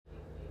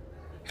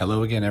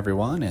Hello again,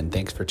 everyone, and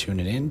thanks for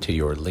tuning in to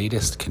your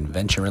latest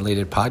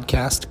convention-related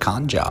podcast,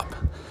 Con Job.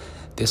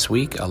 This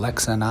week,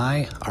 Alexa and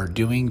I are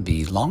doing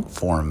the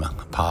long-form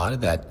pod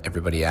that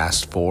everybody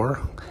asked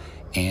for,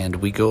 and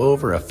we go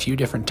over a few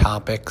different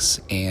topics,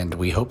 and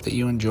we hope that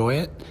you enjoy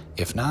it.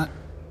 If not,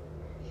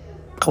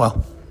 oh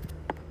well.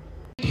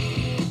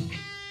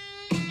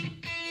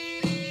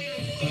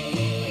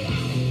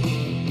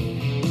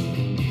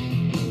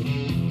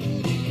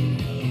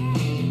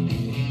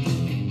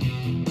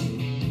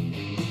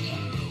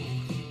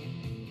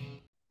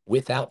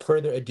 Without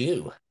further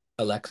ado,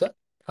 Alexa,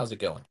 how's it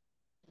going?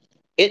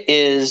 It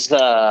is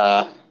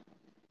a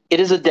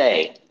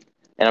day,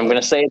 and I'm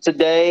going to say it's a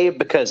day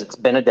because it's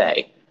been a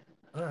day.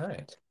 All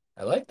right.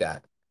 I like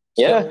that.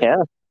 Yeah,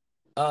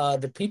 So,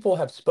 the people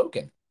have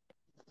spoken.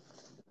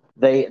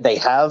 They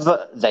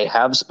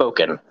have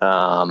spoken.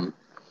 Kind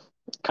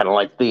of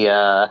like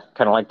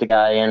the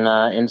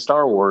guy in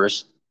Star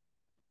Wars.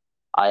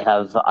 I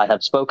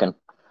have spoken,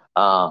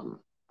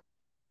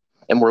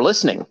 and we're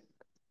listening.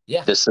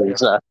 Yeah. This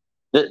is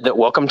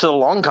welcome to the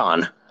Long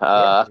Con.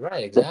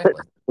 Right, exactly.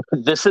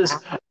 This is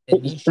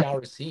and ye shall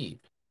receive.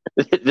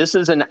 This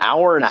is an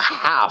hour and a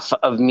half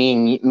of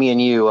me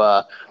and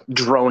you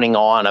droning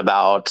on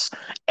about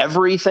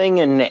everything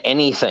and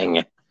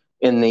anything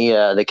in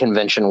the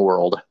convention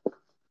world.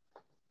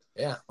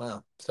 Yeah,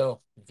 wow.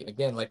 So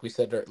again, like we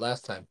said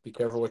last time, be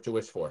careful what you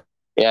wish for.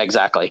 Yeah,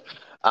 exactly.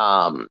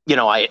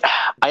 I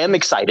am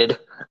excited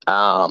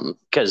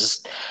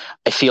because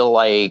I feel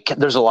like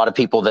there's a lot of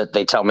people that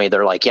they tell me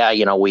they're like, yeah,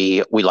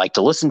 we like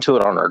to listen to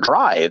it on our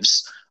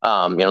drives.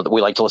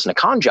 We like to listen to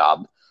Con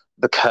Job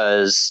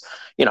because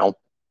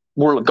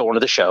we're going to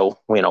the show.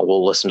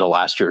 We'll listen to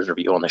last year's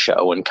review on the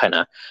show and kind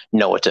of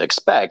know what to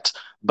expect.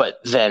 But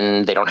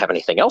then they don't have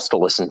anything else to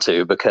listen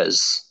to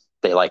because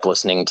they like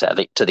listening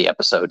to the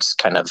episodes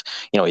kind of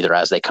either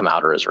as they come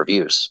out or as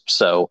reviews.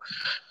 So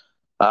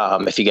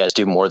if you guys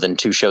do more than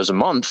 2 shows a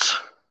month,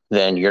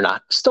 then you're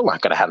still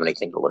not going to have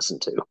anything to listen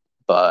to.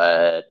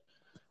 But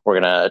we're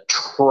going to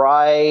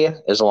try,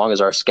 as long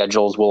as our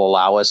schedules will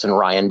allow us and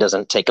Ryan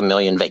doesn't take a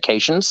million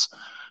vacations.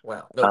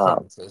 Wow, no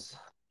promises.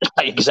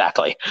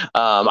 Exactly.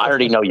 I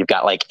already know you've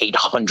got like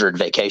 800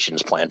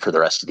 vacations planned for the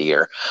rest of the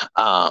year.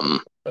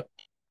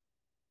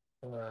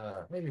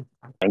 Maybe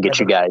and get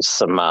you guys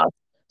some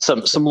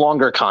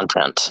longer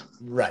content.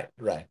 Right.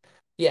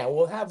 Yeah,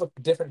 we'll have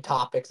different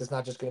topics. It's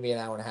not just going to be an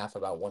hour and a half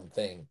about one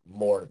thing,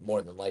 more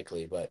than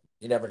likely. But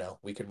you never know.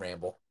 We can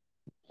ramble.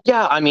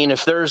 Yeah, I mean,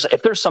 if there's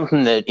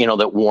something that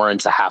that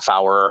warrants a half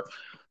hour,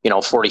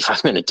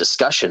 45-minute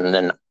discussion,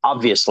 then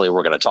obviously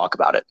we're going to talk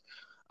about it.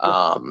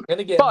 And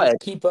again, just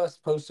keep us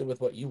posted with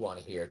what you want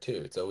to hear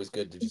too. It's always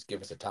good to just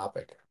give us a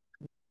topic.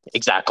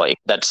 Exactly.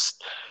 That's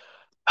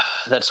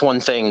one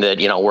thing that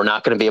we're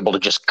not going to be able to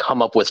just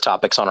come up with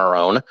topics on our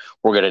own.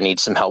 We're going to need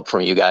some help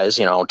from you guys.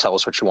 Tell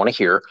us what you want to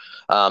hear.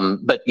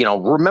 But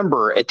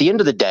remember, at the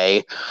end of the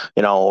day,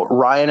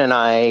 Ryan and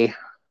I,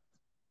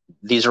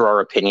 these are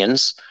our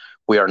opinions.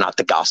 We are not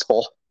the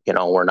gospel.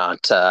 We're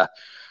not.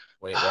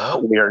 Wait,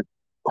 what? We're.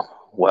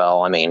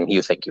 Well, I mean,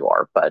 you think you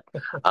are, but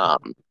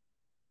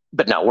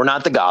but no, we're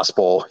not the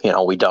gospel.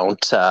 We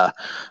don't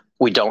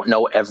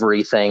know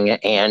everything,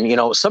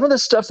 and some of the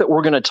stuff that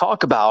we're going to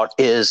talk about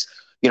is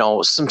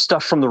some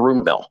stuff from the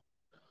room mill.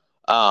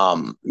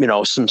 Some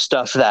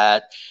stuff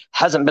that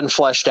hasn't been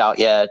fleshed out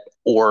yet,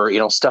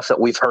 or stuff that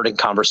we've heard in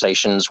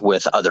conversations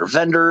with other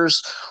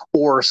vendors,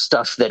 or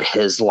stuff that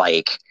has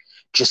like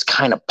just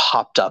kind of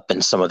popped up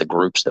in some of the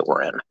groups that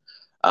we're in.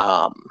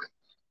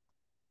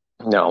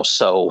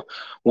 So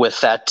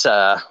with that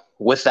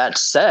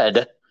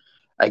said,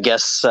 I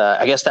guess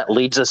that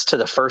leads us to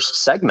the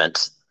first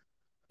segment.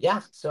 Yeah,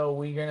 so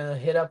we're gonna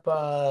hit up.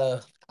 How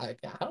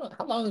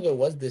long ago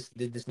was this?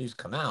 Did this news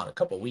come out? A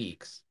couple of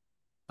weeks.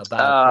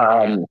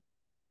 About.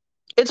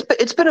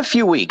 It's been a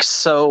few weeks.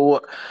 So,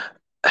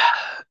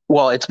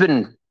 well, it's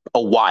been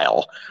a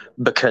while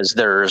because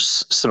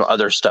there's some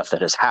other stuff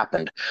that has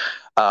happened.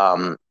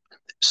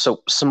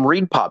 So some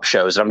ReedPop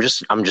shows. I'm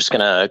just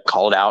gonna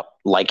call it out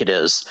like it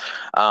is.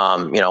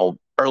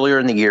 Earlier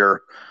in the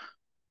year,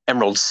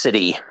 Emerald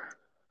City.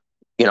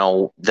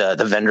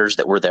 The vendors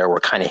that were there were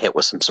kind of hit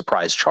with some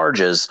surprise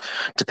charges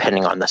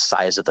depending on the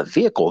size of the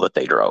vehicle that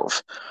they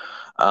drove.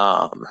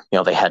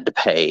 They had to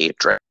pay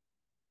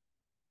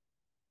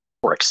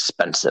more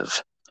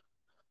expensive.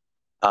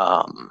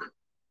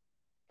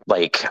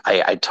 Like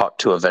I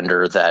talked to a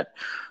vendor that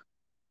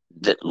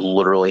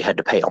literally had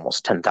to pay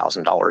almost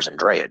 $10,000 in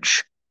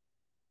drayage.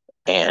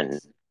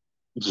 And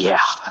yeah,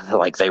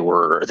 like they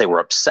were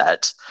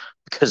upset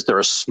because they're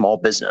a small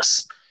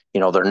business.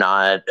 They're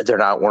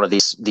not one of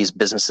these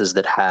businesses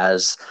that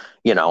has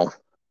a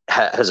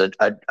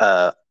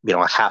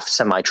half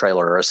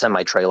semi-trailer or a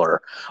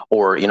semi-trailer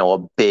or a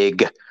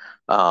big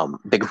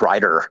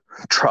rider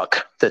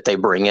truck that they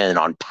bring in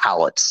on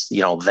pallets.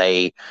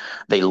 They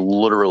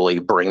literally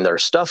bring their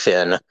stuff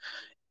in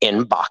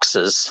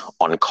boxes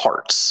on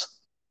carts.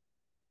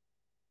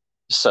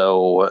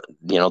 So,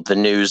 the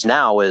news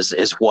now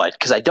is what?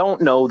 Because I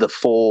don't know the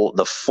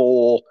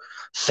full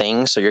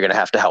thing. So you're gonna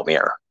have to help me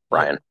here, Yep.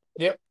 Ryan.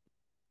 Yep.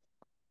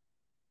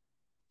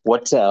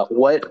 What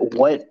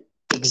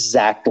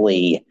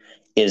exactly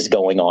is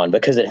going on?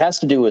 Because it has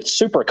to do with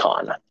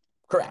SuperCon.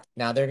 Correct.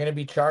 Now they're going to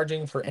be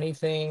charging for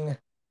anything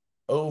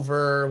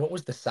over, what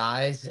was the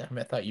size?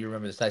 I thought you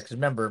remember the size because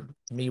remember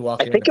me I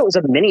walking in think it was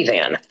a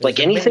minivan, it was like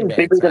a anything minivan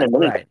bigger than a size,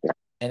 minivan. right?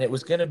 And it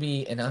was going to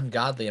be an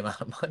ungodly amount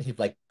of money,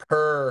 like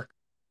per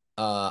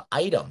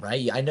item,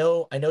 right? I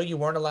know you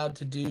weren't allowed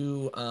to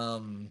do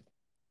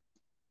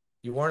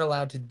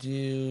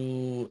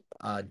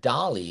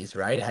dollies,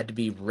 right? It had to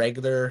be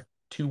regular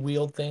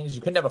two-wheeled things.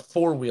 You couldn't have a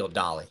four-wheel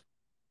dolly,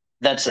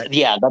 right?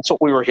 That's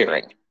what we were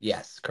hearing.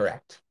 Yes,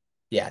 correct.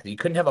 Yeah, you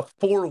couldn't have a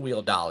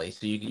four-wheel dolly,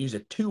 so you could use a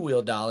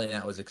two-wheel dolly, and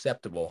that was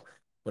acceptable.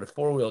 But a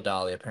four-wheel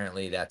dolly,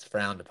 apparently, that's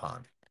frowned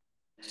upon.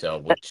 So,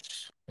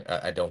 which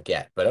I don't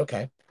get, but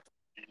okay.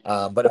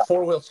 But a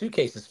four-wheel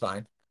suitcase is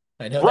fine.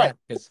 I know Right.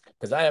 that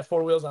because I have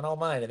four wheels on all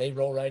mine, and they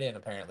roll right in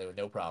apparently with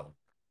no problem.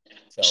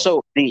 So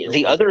So the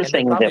okay, other and they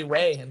thing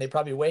that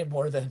probably weigh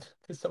more than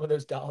some of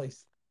those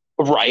dollies.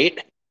 right.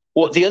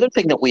 Well, the other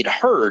thing that we'd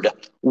heard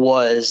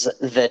was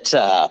that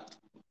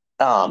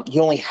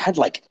you only had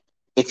like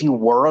if you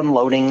were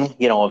unloading,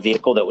 a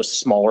vehicle that was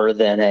smaller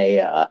than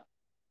that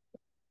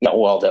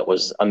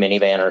was a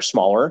minivan or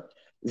smaller,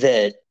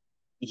 that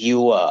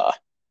you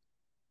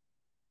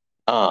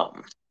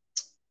um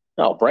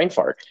oh brain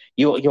fart,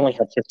 you only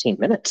had 15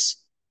 minutes,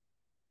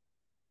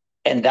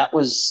 and that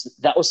was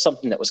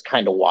something that was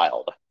kind of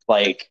wild.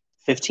 Like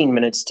 15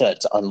 minutes to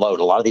unload.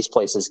 A lot of these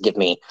places give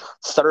me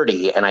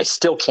 30, and I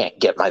still can't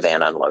get my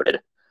van unloaded.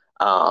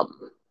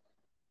 Um,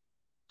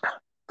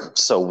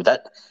 so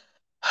that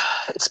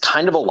it's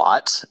kind of a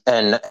lot.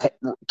 And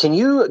can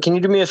you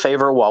do me a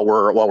favor while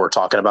we're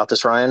talking about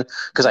this, Ryan?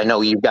 Because I Yeah.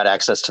 know you've got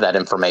access to that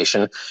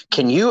information.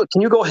 Can you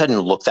go ahead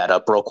and look that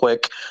up real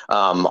quick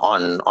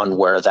on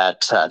where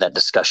that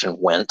discussion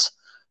went?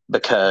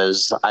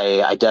 Because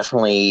I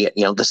definitely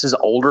this is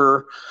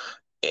older.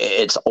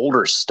 It's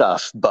older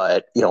stuff,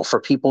 but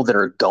for people that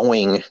are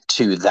going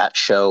to that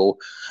show,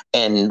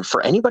 and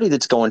for anybody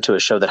that's going to a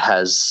show that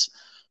has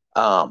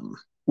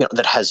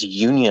that has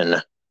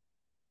union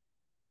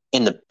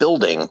in the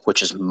building,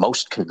 which is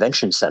most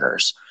convention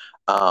centers,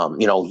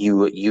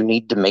 you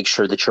need to make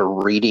sure that you're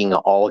reading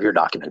all of your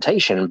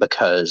documentation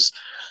because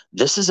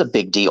this is a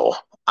big deal.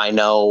 I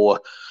know,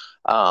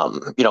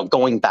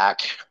 going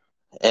back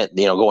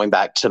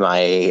to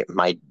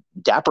my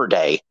Dapper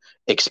Day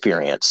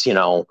experience,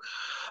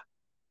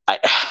 I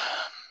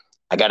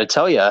I got to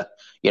tell you,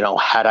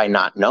 had I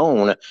not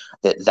known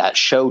that that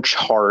show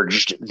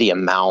charged the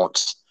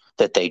amount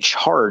that they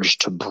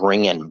charged to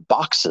bring in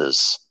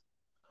boxes,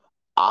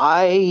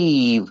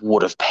 I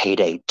would have paid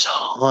a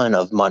ton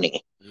of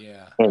money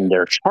Yeah. in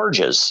their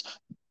charges.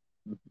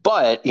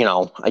 But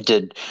I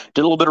did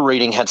a little bit of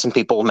reading, had some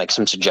people make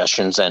some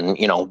suggestions, and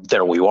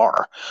there we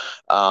are.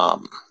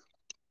 Um,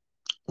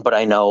 but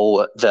I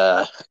know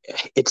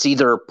it's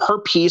either per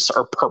piece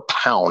or per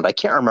pound. I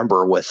can't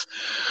remember with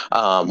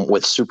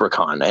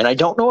SuperCon, and I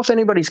don't know if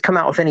anybody's come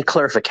out with any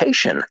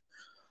clarification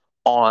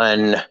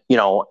on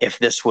if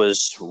this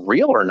was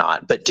real or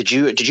not. But did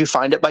you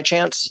find it by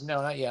chance?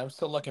 No, not yet. I'm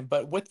still looking.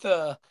 But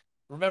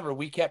remember,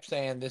 we kept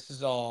saying this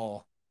is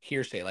all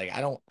hearsay. Like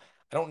I don't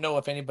know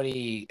if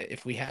anybody,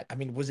 if we had, I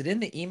mean, was it in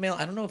the email?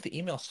 I don't know if the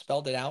email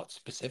spelled it out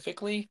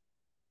specifically,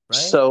 right?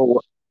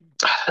 So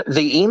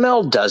the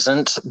email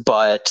doesn't,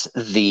 but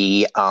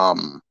the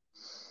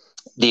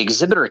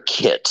exhibitor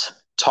kit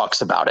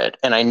talks about it.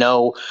 And I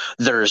know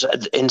there's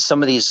in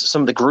some of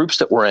the groups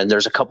that we're in,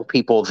 there's a couple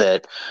people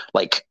that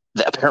like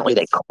that It's apparently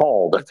they it's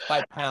called. it's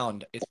by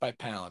pound. It's by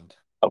pound.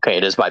 Okay,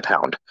 it is by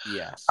pound.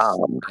 Yes.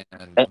 Um,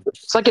 And and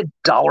it's like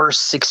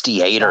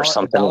 $1.68 or a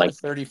something, dollar like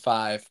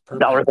 35 per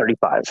dollar pound.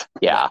 35.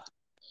 Yeah, Yeah. per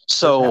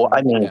So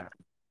I pound. mean, Yeah.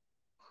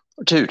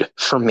 dude,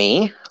 for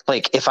me,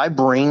 like if I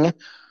bring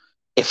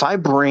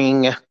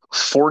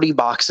 40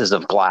 boxes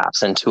of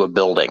glass into a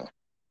building,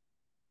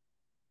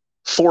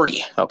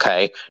 40,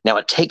 okay? Now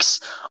it takes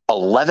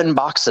 11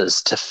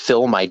 boxes to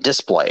fill my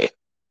display,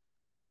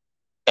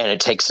 and it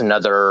takes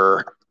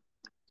another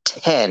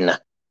 10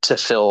 to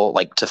fill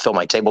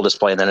my table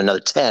display, and then another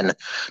 10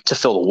 to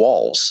fill the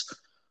walls.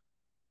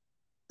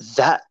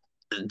 That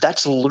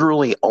that's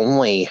literally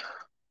only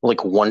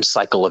like one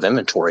cycle of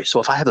inventory. So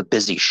if I have a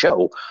busy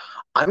show,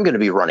 I'm going to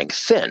be running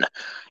thin.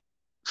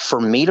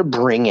 For me to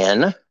bring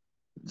in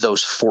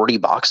those 40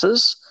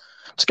 boxes,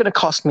 it's going to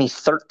cost me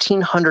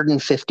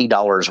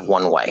 $1,350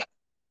 one way.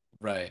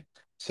 Right.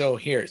 So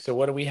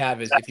what do we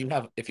have is if you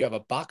have a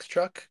box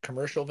truck,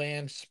 commercial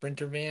van,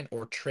 sprinter van,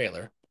 or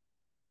trailer,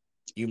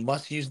 you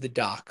must use the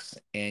docks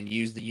and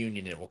use the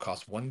union. It will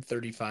cost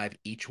 135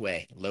 each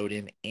way, load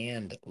in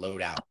and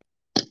load out.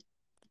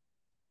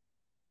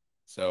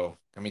 So,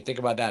 I mean, think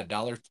about that,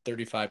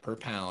 $1.35 per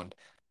pound.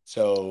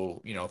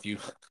 So, if you,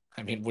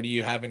 I mean, what do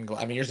you have I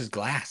mean, yours is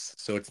glass,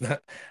 so it's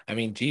not. I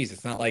mean, geez,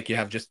 it's not like you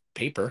have just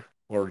paper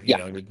or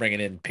Yeah. you're bringing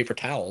in paper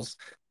towels.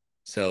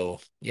 So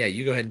yeah,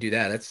 you go ahead and do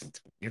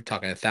that. You're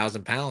talking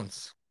 1,000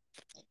 pounds.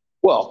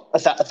 Well,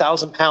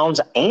 1,000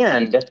 pounds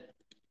and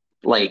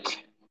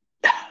like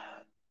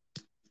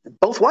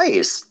both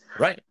ways.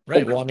 Right,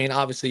 right. Well, I mean,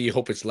 obviously you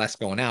hope it's less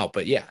going out,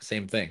 but yeah,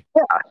 same thing.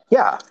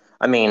 Yeah.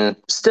 I mean,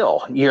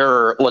 still,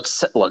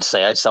 let's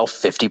say I sell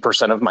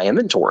 50% of my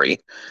inventory.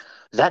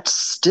 That's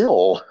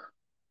still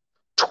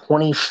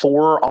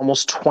 24,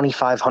 almost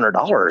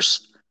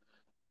 $2,500.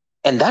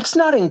 And that's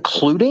not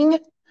including,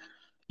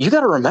 you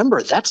got to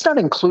remember, that's not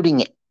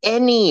including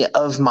any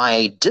of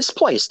my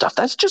display stuff.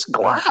 That's just No,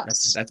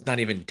 glass. that's not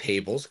even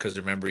tables, because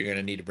remember you're going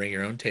to need to bring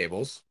your own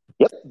tables,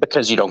 Yep,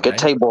 because you don't get right?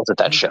 tables at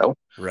that show.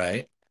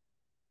 Right.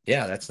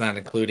 Yeah, that's not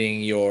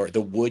including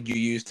the wood you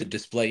use to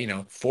display,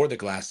 for the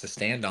glass to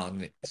stand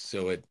on.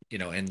 So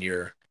and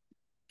yeah.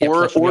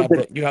 Plus Or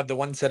the you have the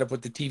one set up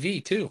with the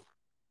TV too,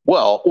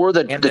 or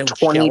and the the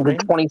 20 to shelving.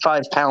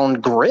 25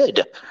 pound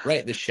grid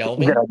Right, the that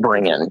shelving. I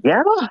bring in.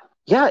 Yeah.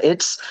 Yeah.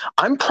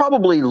 I'm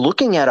probably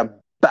looking at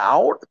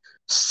about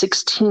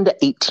 16 to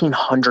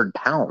 1,800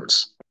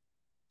 pounds.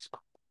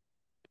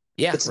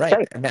 Yeah, It's right.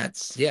 insane. And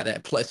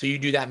that plus, so you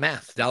do that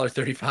math.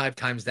 $1.35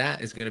 times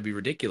that is going to be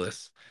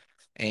ridiculous.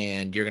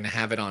 And you're going to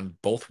have it on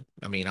both.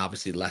 I mean,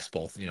 obviously less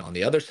both, on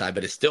the other side,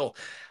 but it's still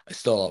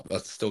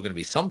going to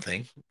be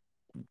something.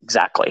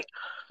 Exactly.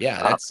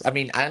 Yeah, Uh, I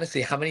mean,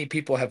 honestly, how many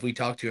people have we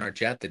talked to in our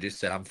chat that just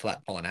said, I'm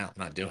flat pulling out,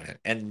 I'm not doing it?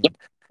 And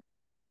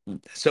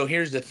so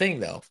here's the thing,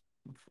 though.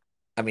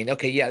 I mean,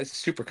 okay, yeah, this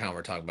is SuperCon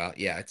we're talking about.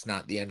 Yeah, it's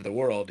not the end of the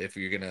world if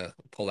you're going to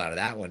pull out of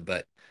that one.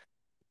 But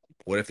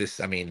what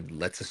if I mean,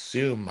 let's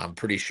assume, I'm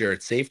pretty sure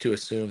it's safe to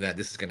assume that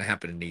this is going to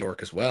happen in New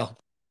York as well.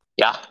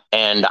 yeah.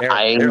 And They're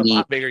a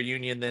lot bigger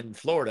union than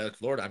Florida.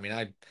 I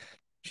mean,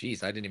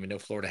 geez, I didn't even know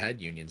Florida had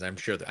unions. I'm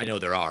sure I know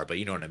there are, but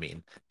you know what I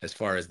mean. As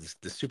far as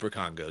the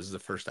SuperCon goes, this is the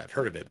first I've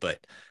heard of it.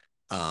 But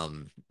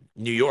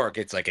New York,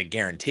 it's like a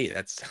guarantee.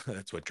 That's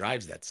what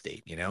drives that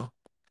state.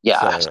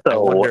 yeah. So I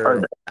So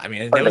wonder. I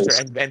mean, and are they those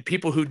are and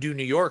people who do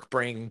New York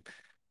bring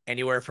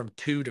anywhere from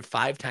 2 to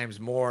 5 times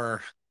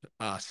more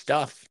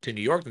stuff to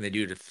New York than they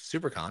do to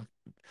SuperCon.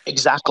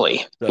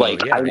 exactly So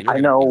like yeah, you're I gonna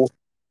be. know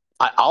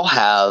I'll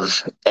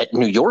have at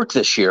New York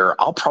this year,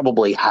 I'll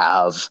probably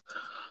have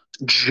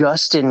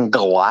just in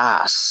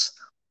glass,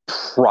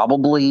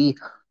 probably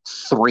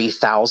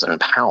 3,000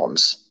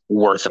 pounds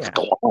worth of Yeah.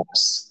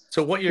 glass.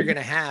 So what you're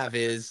gonna have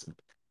is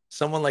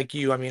someone like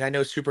you. I mean, I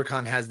know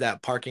SuperCon has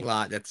that parking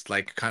lot that's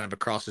like kind of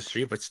across the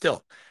street, but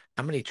still,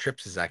 how many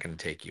trips is that going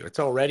to take you? It's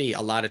already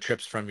a lot of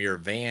trips from your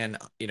van,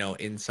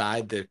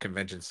 inside the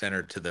convention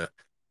center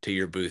to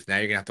your booth. Now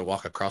you're gonna have to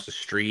walk across the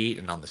street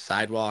and on the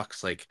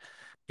sidewalks. Like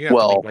you have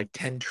to make Well, like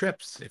 10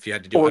 trips if you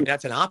had to do it. I or mean,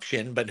 that's an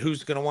option, but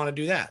who's gonna want to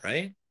do that,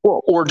 right?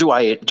 or do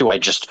I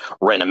just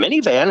rent a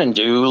minivan and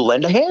do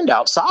lend a hand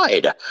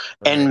outside Right.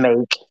 and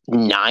make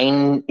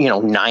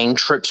nine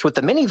trips with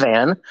the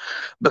minivan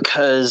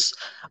because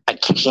I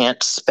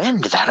can't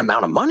spend that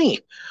amount of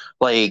money.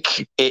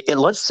 Like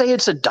let's say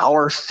it's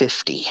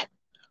 $1.50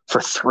 for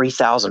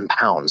 3,000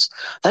 pounds.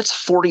 That's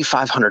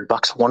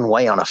 $4,500 one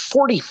way on a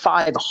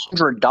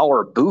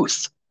 $4,500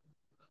 booth.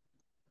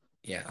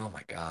 Yeah. Oh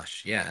my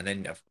gosh. Yeah. And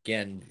then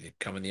again,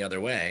 coming the other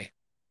way.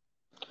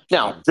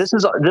 Now,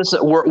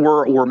 Jeez.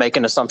 we're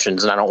making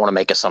assumptions, and I don't want to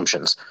make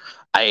assumptions.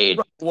 I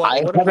Well,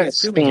 I what are we haven't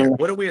assuming here? seen.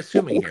 What are we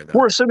assuming here, though?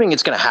 We're assuming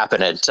it's going to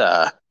happen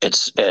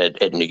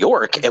at New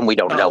York, and we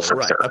don't know Oh, for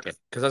right. sure. Okay.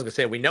 Because I was gonna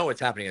say we know it's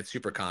happening at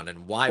SuperCon,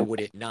 and why would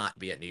it not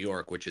be at New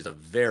York, which is a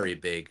very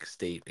big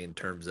state in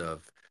terms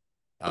of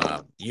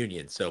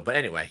union. So, but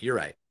anyway, you're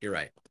right. You're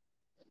right.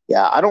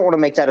 Yeah, I don't want to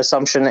make that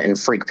assumption and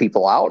freak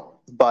people out,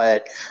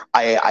 but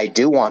I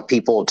do want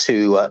people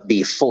to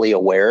be fully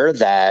aware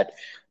that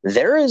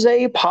there is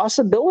a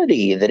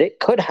possibility that it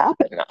could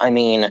happen. I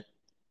mean,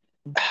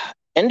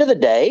 end of the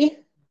day,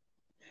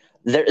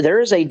 there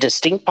is a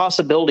distinct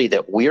possibility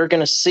that we are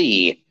going to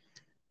see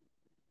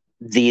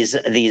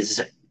these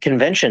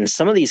conventions,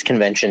 some of these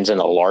conventions in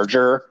the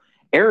larger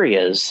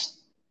areas,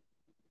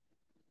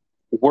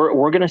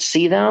 we're going to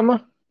see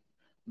them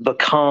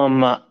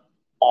become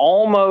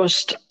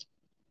almost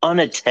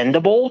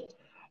unattendable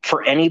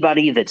for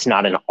anybody that's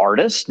not an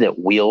artist that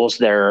wheels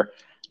their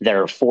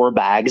four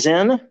bags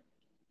in,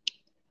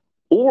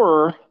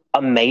 or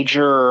a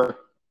major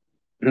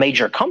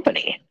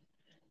company.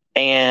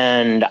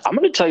 And I'm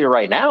going to tell you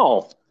right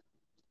now,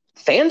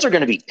 fans are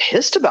going to be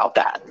pissed about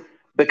that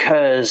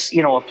because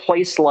a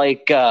place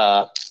like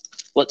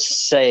let's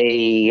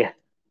say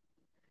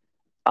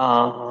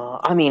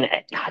I mean,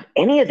 God,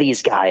 any of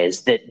these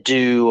guys that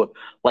do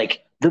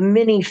like the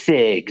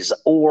minifigs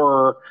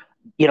or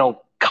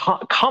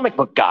comic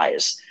book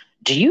guys,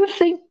 do you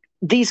think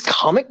these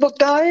comic book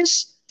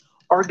guys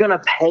are going to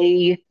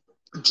pay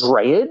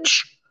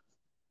drayage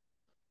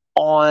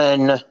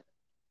on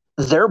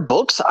their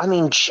books? I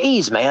mean,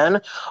 geez,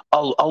 man,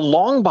 a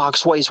long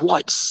box weighs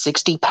what,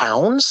 60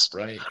 pounds?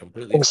 Right.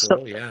 Completely And so,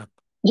 full. Yeah.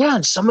 yeah,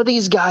 and some of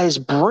these guys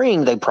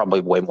they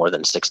probably weigh more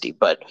than 60,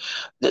 but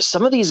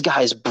some of these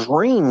guys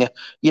bring,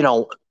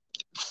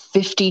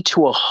 50 to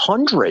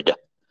 100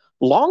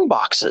 long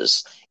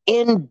boxes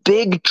in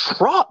big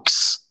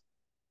trucks.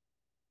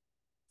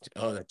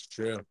 Oh, that's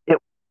true.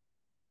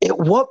 At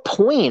what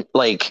point,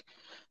 like,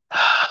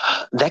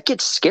 that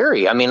gets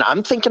scary. I mean,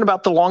 I'm thinking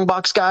about the long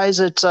box guys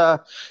at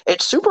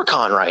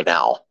SuperCon right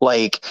now.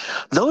 Like,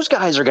 those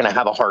guys are going to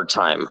have a hard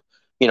time,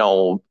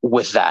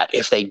 with that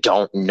if they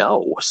don't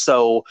know.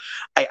 So,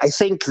 I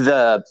think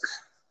the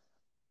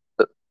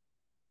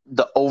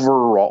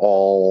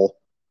overall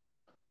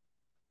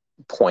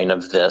point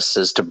of this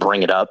is to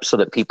bring it up so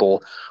that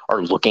people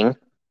are looking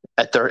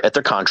at their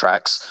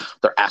contracts,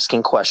 they're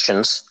asking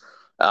questions,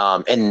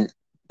 and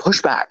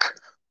push back.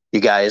 You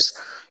guys,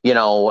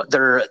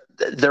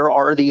 there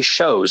are these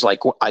shows like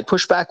I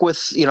push back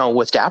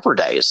with Dapper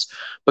Days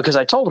because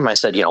I told him, I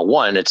said,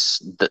 one, it's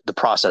the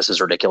process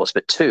is ridiculous,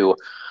 but two,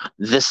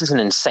 this is an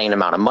insane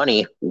amount of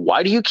money.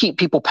 Why do you keep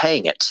people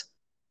paying it?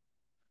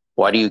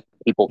 Why do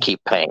people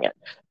keep paying it?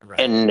 Right.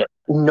 And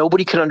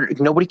nobody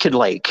could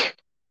like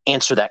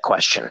answer that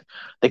question.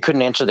 They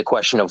couldn't answer the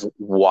question of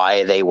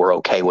why they were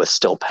okay with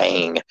still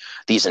paying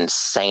these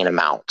insane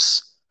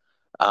amounts.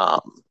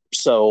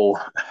 So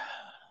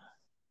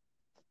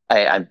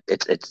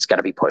it's got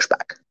to be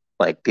pushback.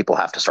 Like, people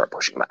have to start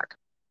pushing back.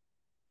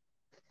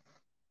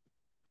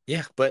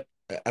 Yeah, but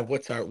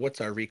what's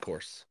our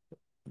recourse?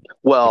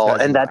 Well,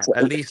 Because and that's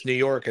at least New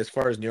York, as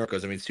far as New York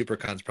goes, I mean,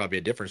 SuperCon's probably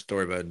a different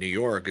story, but New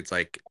York, it's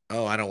like,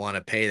 oh, I don't want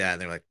to pay that.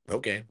 And they're like,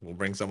 okay, we'll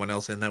bring someone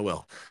else in that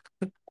will.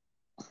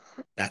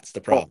 That's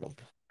the problem.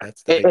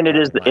 That's the big and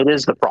problem, it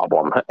is the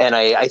problem. And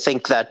I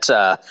think that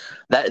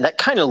that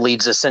kind of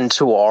leads us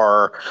into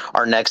our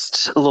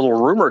next little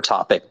rumor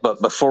topic. But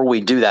before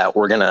we do that,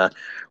 we're gonna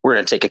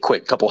take a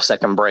quick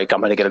couple-second break. I'm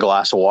gonna get a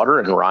glass of water,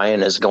 and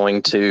Ryan is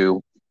going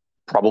to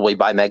probably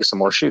buy Meg some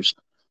more shoes.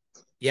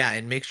 Yeah,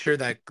 and make sure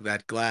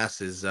that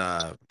glass is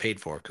paid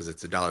for, because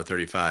it's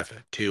 $1.35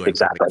 to and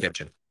Exactly. from the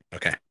kitchen.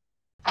 Okay.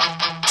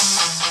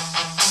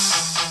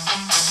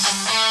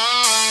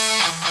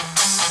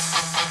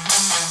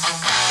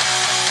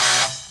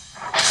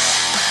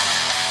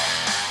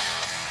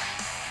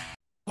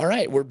 All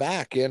right, we're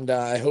back, and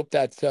I hope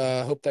that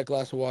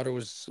glass of water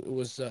was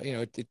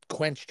it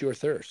quenched your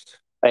thirst.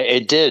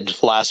 It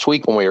did last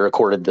week when we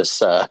recorded this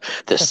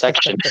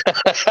section.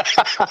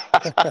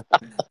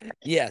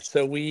 Yeah,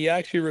 so we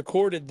actually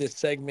recorded this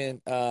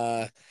segment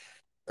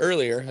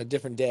earlier, a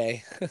different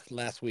day,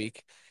 last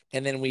week,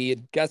 and then we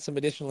had got some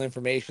additional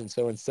information.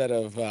 So instead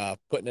of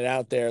putting it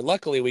out there,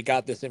 luckily we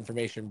got this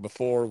information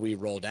before we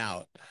rolled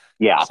out.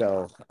 Yeah.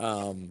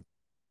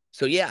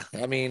 So yeah,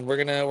 I mean, we're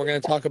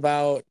gonna talk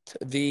about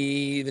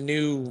the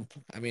new.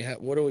 I mean,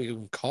 what do we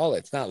call it?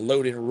 It's not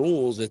loading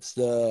rules. It's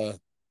the.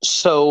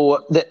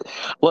 So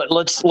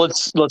let's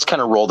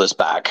kind of roll this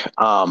back.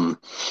 And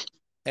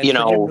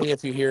forgive me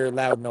if you hear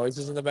loud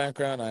noises in the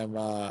background. I'm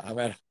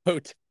at a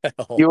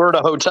hotel. You were at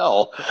a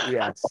hotel.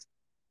 Yes.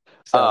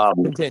 So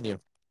continue.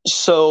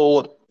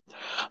 So,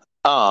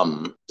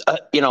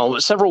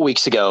 several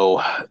weeks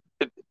ago,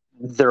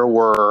 there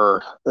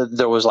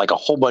was like a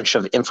whole bunch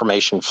of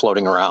information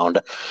floating around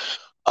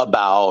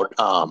about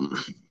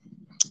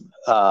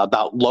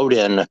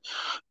load-in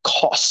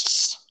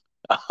costs,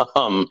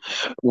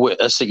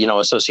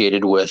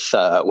 associated with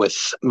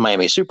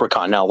Miami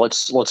SuperCon. Now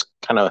let's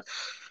kind of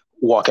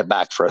walk it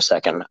back for a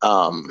second.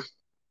 A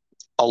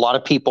lot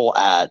of people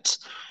at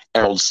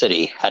Emerald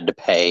City had to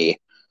pay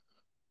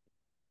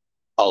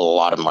a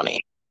lot of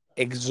money,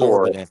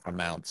 exorbitant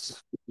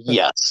amounts.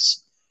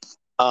 Yes.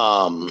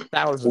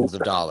 Thousands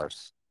of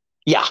dollars.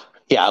 Yeah.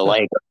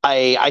 Like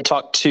I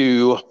talked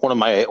to one of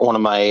my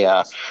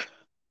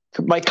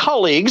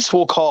colleagues.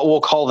 We'll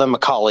call them a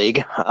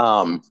colleague.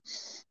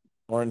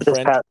 Or in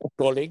French,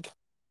 colleague.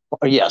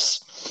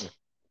 Yes.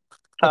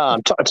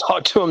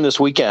 Talked to him this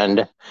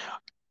weekend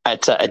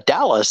at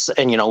Dallas,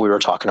 and we were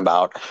talking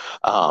about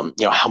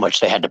how much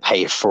they had to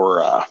pay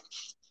for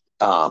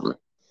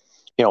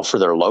for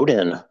their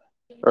load-in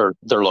or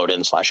their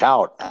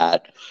load-in/out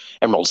at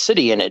Emerald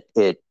City, and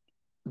it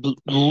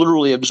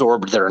literally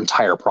absorbed their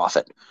entire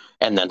profit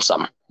and then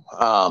some.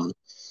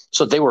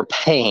 So they were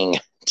paying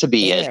to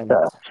be at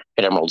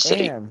Emerald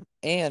City.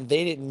 And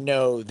they didn't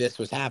know this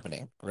was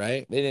happening,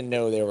 right? They didn't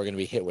know they were going to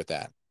be hit with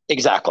that.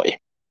 Exactly.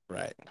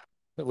 Right.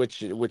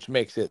 Which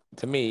makes it,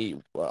 to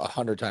me,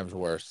 100 times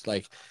worse.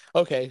 Like,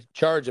 okay,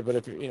 charge it, but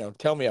if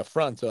tell me up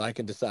front so I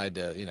can decide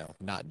to,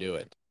 not do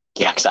it.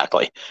 Yeah,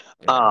 exactly.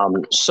 Yeah.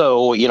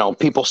 So,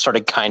 people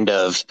started kind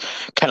of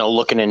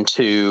looking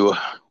into,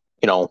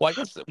 Well, I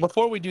guess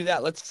before we do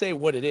that, let's say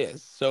what it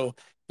is. So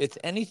it's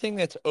anything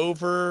that's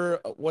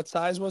over, what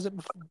size was it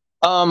before?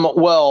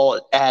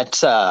 Well,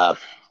 at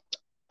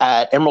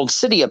Emerald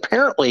City,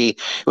 apparently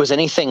it was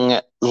anything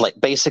like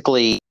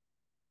basically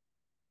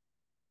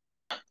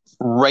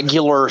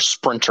regular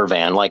Sprinter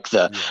van, like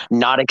the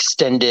not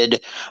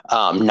extended,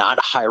 not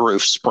high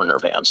roof Sprinter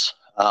vans.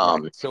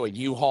 Right. So a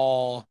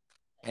U-Haul,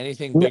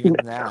 anything bigger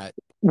than that.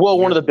 Well,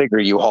 one of the bigger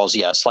U-Hauls,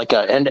 yes, like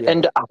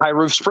and a high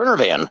roof Sprinter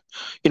van,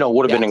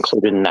 would have been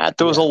included in that.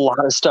 There was a lot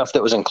of stuff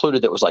that was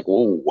included that was like,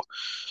 whoa.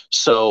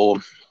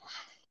 So,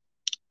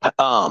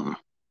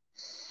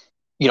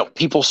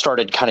 people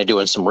started kind of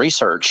doing some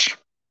research,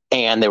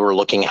 and they were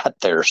looking at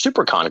their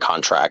SuperCon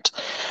contract,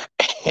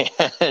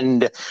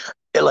 and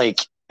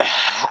like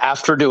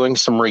after doing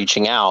some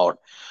reaching out,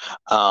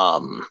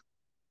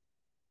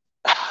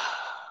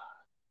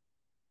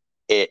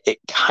 it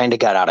kind of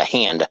got out of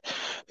hand,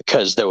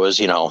 because there was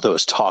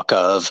talk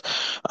of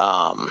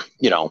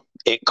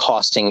it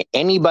costing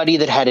anybody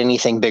that had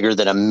anything bigger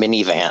than a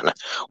minivan,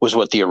 was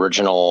what the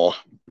original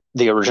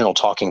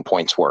talking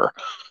points were.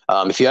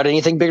 If you had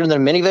anything bigger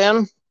than a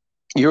minivan,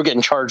 you were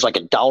getting charged like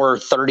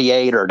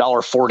 $1.38 or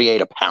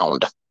 $1.48 a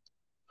pound.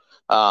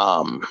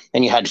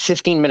 And you had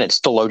 15 minutes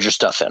to load your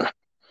stuff in.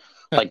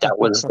 Like that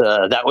was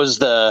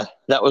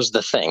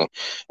the thing.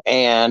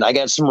 And I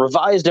got some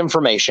revised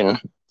information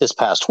this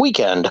past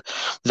weekend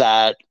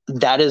that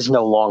is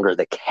no longer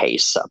the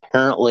case.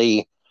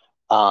 Apparently,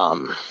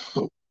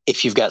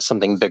 if you've got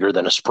something bigger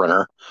than a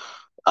Sprinter,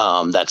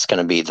 that's going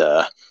to be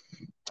the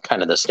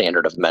kind of the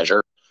standard of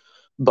measure.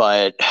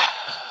 But,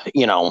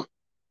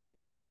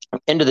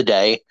 end of the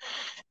day,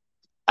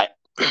 I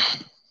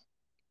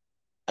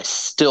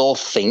still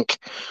think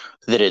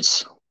that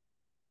it's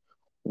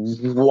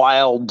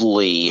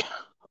wildly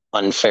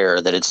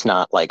unfair that it's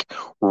not like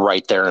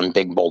right there in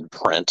big bold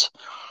print.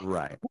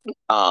 Right.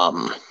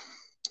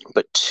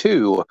 But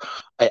two,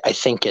 I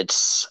think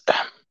it's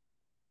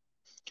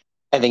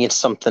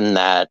something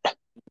that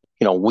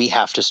we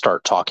have to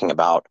start talking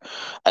about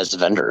as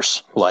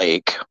vendors.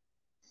 Like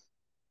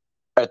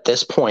at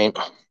this point,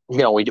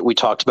 we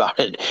talked about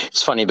it.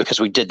 It's funny because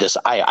we did this.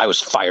 I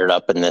was fired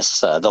up in this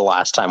the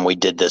last time we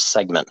did this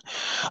segment,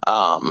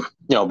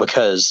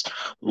 because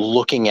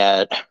looking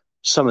at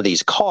some of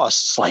these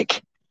costs,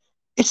 like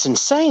it's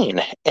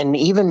insane. And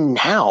even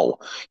now,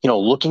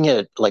 looking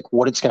at like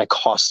what it's going to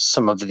cost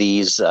some of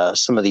these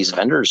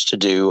vendors to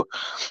do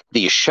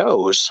these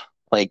shows,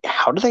 like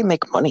how do they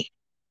make money?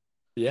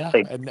 Yeah,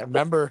 Like, and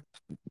remember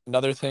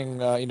another thing,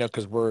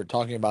 because we're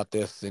talking about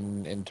this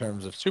in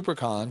terms of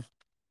SuperCon.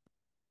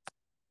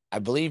 I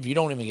believe you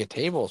don't even get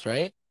tables,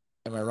 right?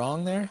 Am I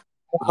wrong there?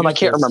 I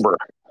can't remember.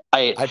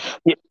 I'm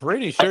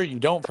pretty sure you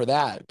don't for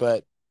that,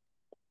 but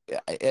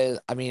I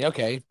mean,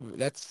 okay,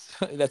 that's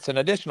an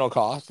additional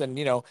cost, and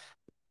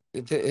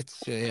it's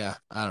yeah,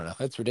 I don't know,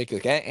 that's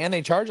ridiculous, and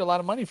they charge a lot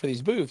of money for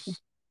these booths.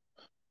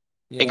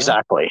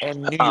 Exactly.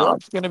 And New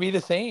York's going to be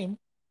the same,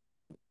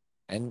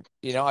 and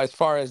as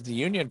far as the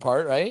union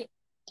part, right?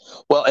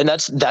 Well, and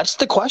that's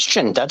the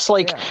question. That's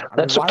like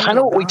that's kind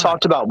of what we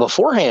talked about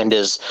beforehand.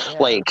 Is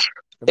like.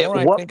 The more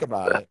I think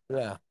about it,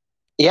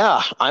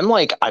 yeah,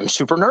 I'm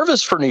super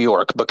nervous for New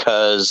York,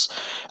 because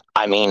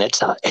I mean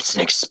it's an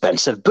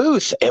expensive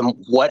booth, and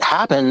what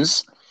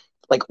happens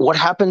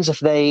if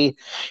they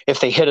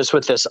hit us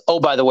with this? Oh,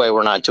 by the way,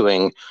 we're not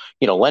doing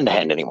lend a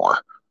hand anymore,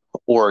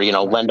 or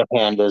lend a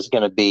hand is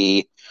going to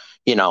be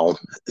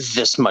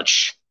this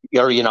much,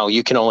 or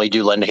you can only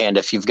do lend a hand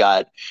if you've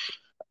got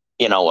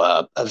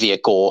a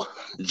vehicle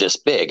this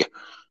big.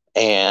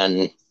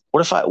 And what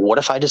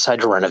if I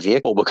decide to rent a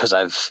vehicle because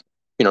I've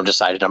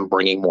decided I'm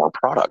bringing more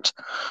product,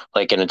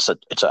 like, and it's a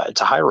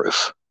high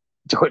roof.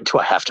 Do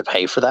I have to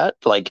pay for that?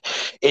 Like,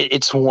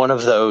 it's one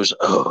of those.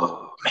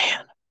 Oh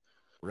man,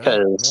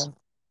 because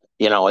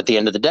at the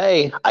end of the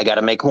day, I got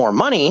to make more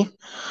money.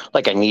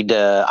 Like, I need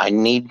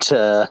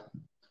to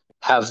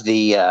have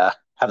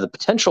the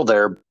potential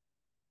there.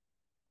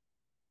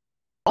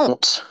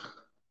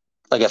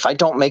 Like, if I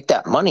don't make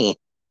that money,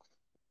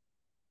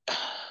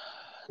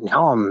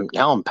 now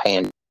I'm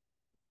paying.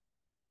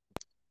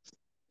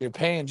 You're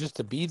paying just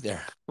to be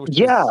there.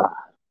 Yeah.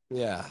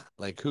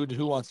 Like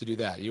who wants to do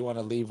that? You want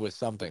to leave with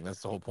something. That's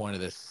the whole point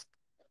of this,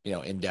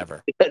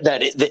 endeavor.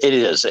 That it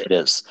is.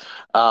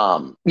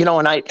 And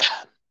I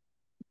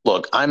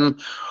look. I'm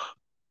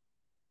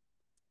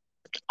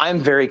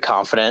very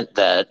confident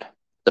that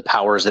the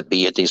powers that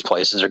be at these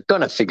places are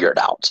going to figure it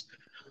out.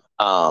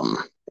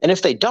 And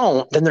if they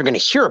don't, then they're going to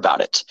hear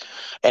about it,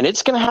 and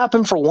it's going to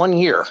happen for 1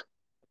 year,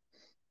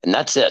 and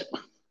that's it,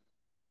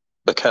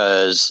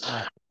 because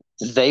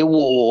they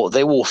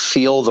will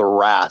feel the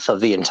wrath of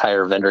the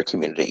entire vendor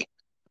community.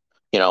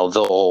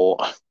 They'll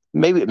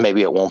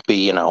maybe it won't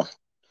be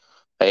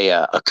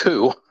a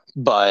coup,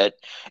 but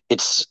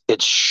it's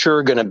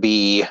sure going to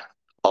be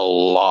a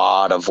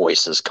lot of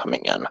voices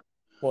coming in.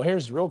 Well,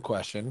 here's the real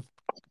question: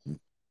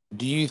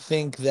 do you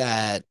think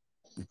that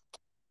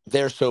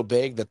they're so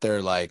big that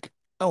they're like,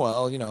 oh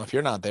well, if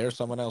you're not there,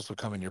 someone else will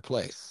come in your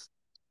place?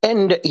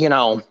 And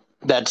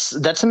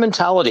that's a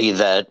mentality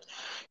that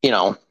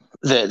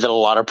that a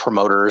lot of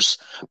promoters,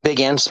 big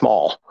and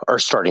small, are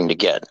starting to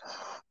get.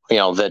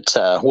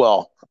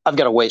 Well, I've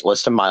got a wait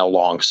list a mile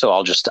long, so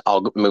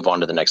I'll move on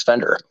to the next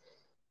vendor.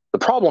 The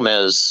problem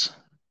is,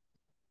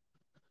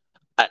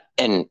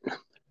 and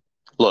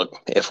look,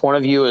 if one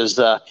of you is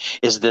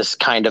this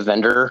kind of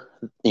vendor,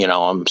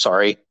 I'm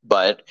sorry,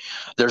 but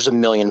there's a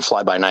million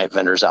fly-by-night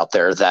vendors out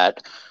there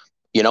that,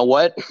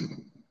 what,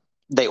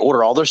 they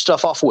order all their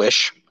stuff off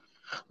Wish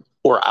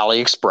or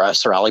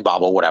AliExpress or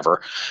Alibaba,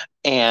 whatever,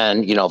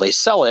 and they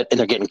sell it, and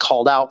they're getting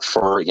called out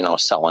for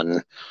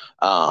selling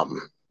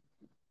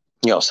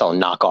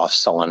selling knockoffs,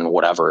 selling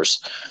whatevers.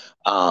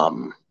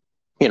 And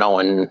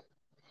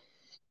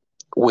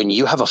when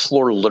you have a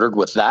floor littered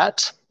with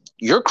that,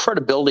 your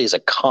credibility as a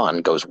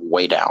con goes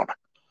way down.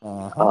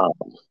 Uh-huh.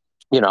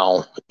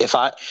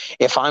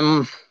 If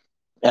I'm,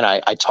 and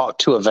I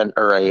talked to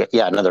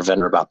another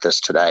vendor about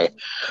this today.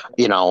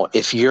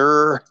 If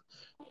you're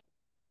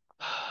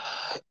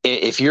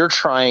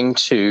trying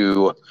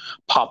to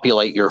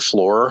populate your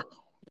floor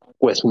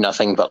with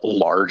nothing but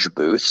large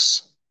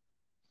booths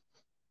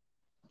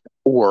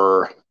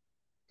or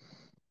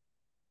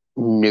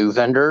new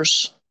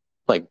vendors,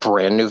 like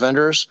brand new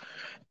vendors,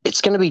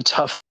 it's going to be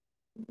tough.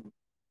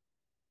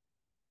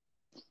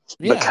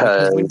 Yeah,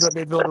 because because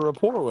they build a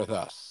rapport with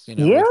us.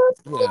 yeah,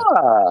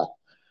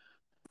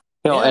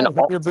 Yeah, and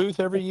hit your booth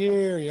every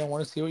year. You don't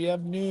want to see what you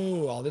have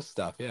new, all this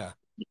stuff. Yeah.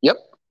 yep,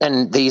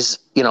 and these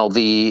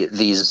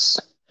these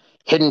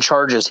hidden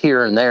charges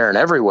here and there and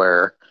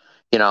everywhere.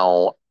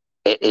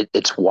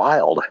 It's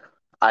wild.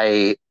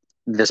 I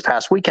This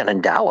past weekend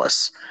in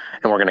Dallas,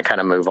 and we're going to kind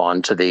of move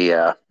on to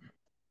the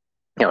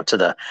to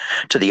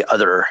the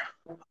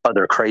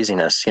other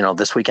craziness.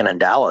 This weekend in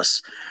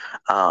Dallas,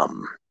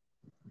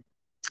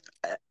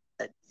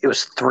 it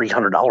was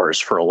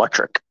 $300 for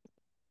electric.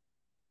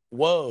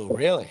 Whoa,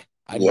 really?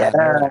 I did Yeah.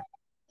 not know that.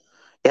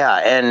 Yeah,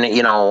 and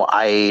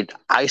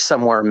I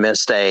somewhere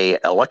missed a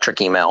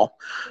electric email,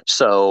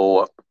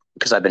 so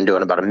because I've been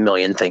doing about a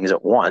million things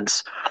at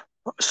once,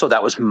 so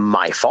that was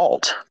my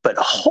fault. But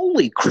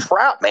holy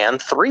crap, man,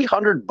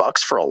 $300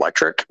 for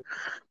electric?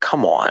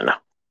 Come on.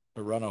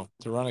 To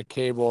run a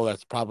cable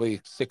that's probably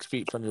 6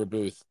 feet from your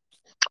booth.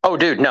 Oh,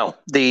 dude, no.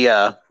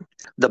 The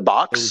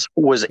box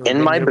was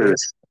in my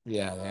booth.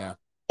 Yeah.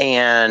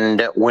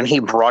 And when he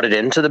brought it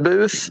into the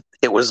booth,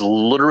 it was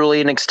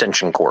literally an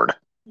extension cord.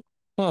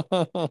 And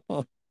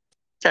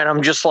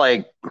I'm just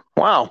like,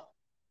 wow.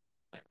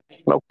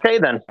 Okay,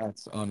 then.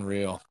 That's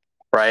unreal.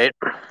 Right?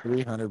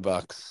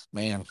 $300,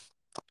 man.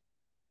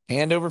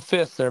 Hand over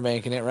fist, they're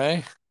making it,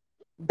 right?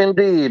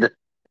 Indeed.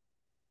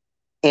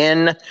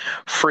 In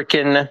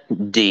freaking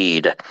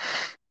deed.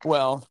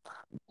 Well,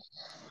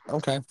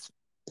 okay.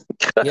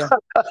 Yeah.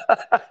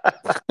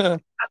 I'm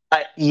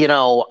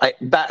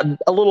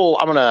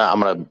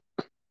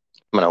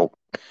gonna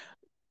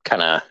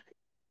kind of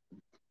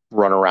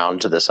run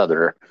around to this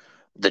other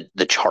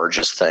the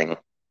charges thing.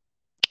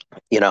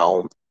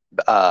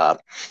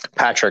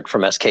 Patrick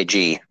from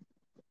SKG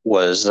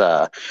was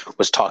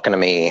talking to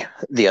me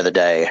the other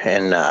day,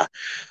 and I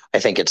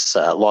think it's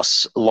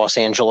Los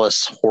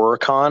Angeles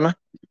HorrorCon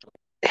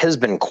has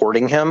been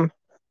courting him,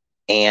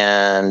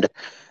 and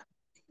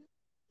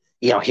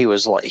he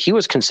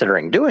was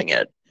considering doing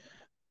it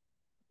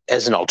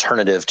as an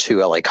alternative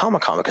to LA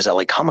Comic Con, because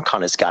LA Comic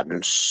Con has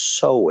gotten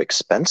so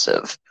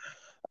expensive.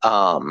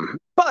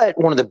 But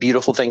one of the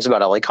beautiful things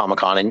about LA Comic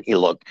Con, and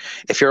look,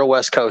 if you're a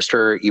West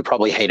Coaster, you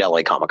probably hate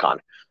LA Comic Con.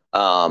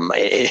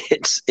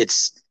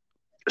 It's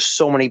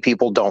so many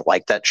people don't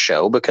like that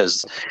show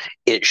because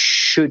it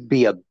should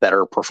be a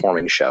better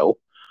performing show.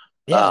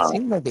 Yeah, it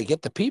seems like they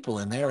get the people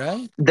in there,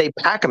 right? They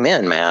pack them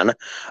in, man.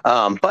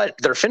 But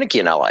they're finicky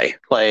in LA.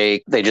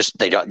 Like they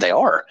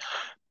are.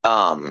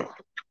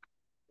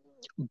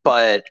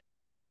 But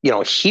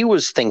he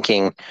was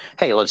thinking,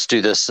 hey, let's do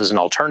this as an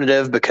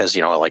alternative because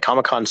LA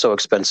Comic Con's so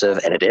expensive,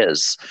 and it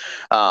is.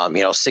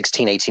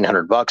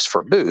 $1,600-$1,800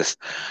 for a booth,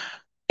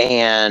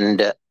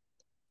 and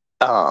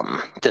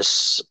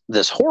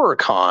this horror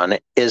con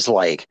is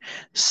like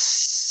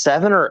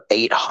 $700 or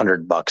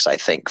 $800, I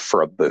think,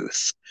 for a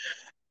booth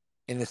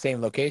in the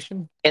same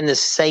location, in the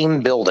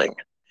same building.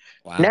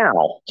 Wow.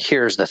 Now,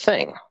 here's the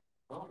thing.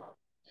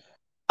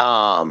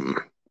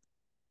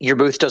 Your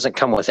booth doesn't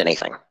come with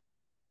anything.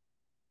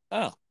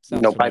 Oh,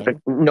 no pipe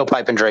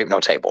and drape, no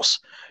tables.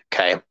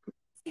 Okay.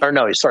 Or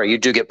no, sorry, you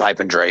do get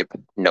pipe and drape,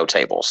 no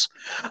tables.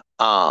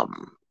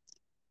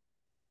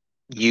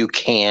 You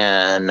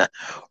can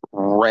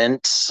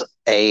rent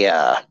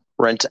a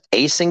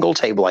single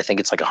table. I think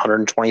it's like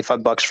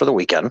 $125 for the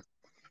weekend.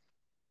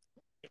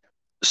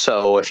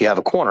 So if you have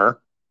a corner,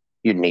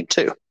 you'd need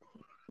two.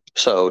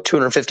 So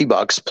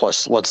 $250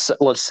 plus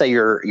let's say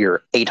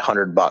your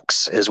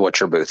 $800 is what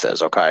your booth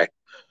is. Okay.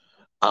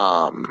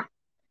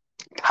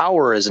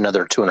 Power is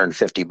another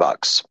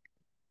 $250.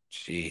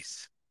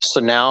 Jeez. So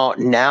now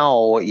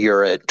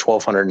you're at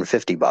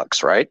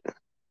 $1,250, right? I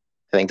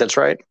think that's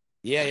right.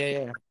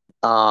 Yeah.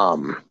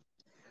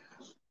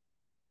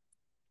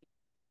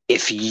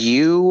 If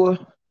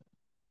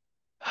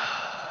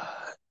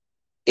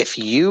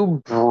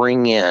you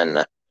bring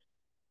in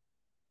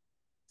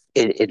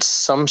it's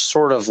some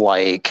sort of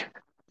like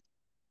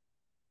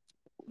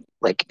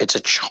it's a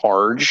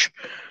charge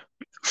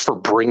for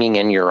bringing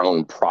in your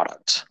own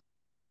product.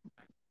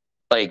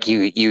 Like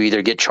you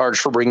either get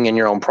charged for bringing in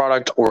your own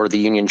product or the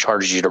union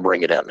charges you to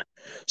bring it in.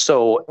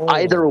 So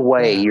either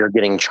way, you're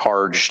getting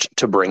charged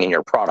to bring in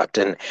your product.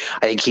 And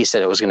I think he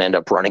said it was going to end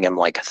up running him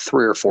like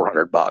 $300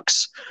 or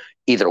 $400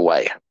 either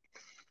way.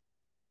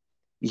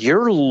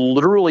 you're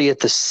literally at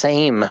the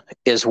same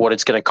as what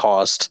it's going to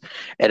cost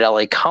at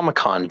LA Comic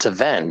Con to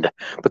vend,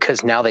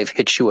 because now they've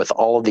hit you with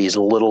all of these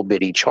little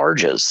bitty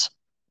charges.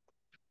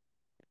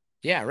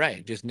 Yeah,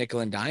 right. Just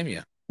nickel and dime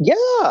you.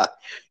 Yeah,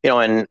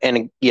 and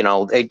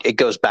it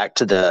goes back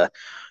to the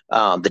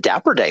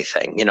Dapper Day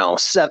thing.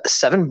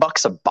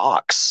 $7 a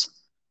box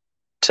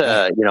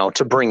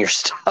to bring your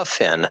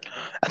stuff in.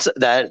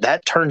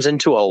 That turns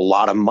into a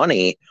lot of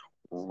money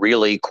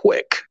really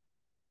quick.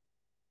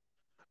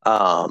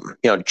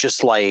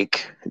 Just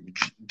like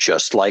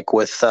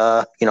with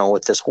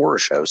with this horror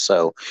show.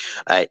 So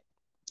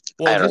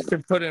just to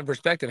put it in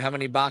perspective, how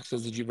many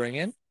boxes did you bring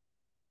in?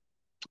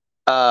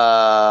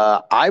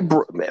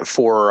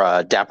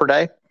 For Dapper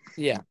Day.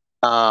 Yeah.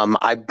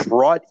 I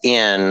brought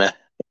in,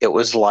 it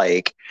was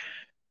like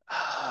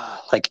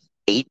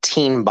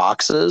 18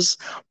 boxes,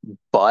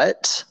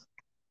 but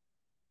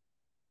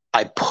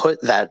I put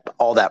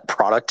all that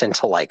product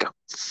into like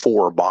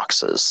 4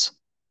 boxes.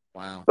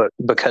 Wow. But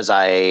because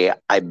I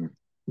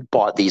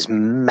bought these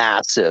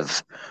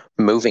massive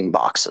moving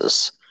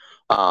boxes,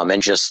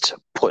 and just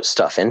put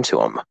stuff into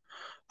them.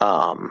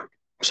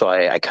 So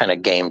I kind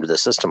of gamed the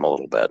system a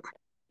little bit.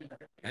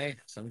 Hey,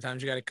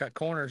 sometimes you got to cut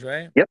corners,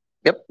 right?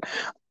 Yep.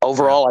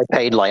 Overall, I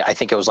paid I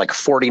think it was like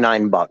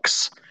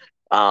 $49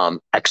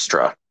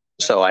 extra.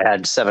 So I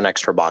had 7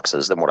 extra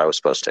boxes than what I was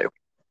supposed to.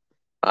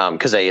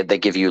 Because they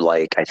give you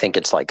I think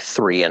it's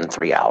 3 in,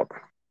 3 out.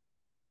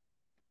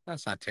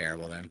 That's not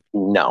terrible then.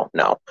 No.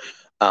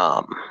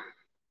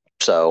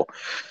 So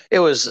it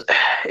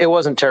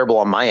wasn't terrible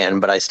on my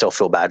end, but I still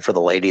feel bad for the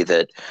lady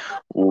that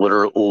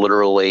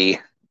literally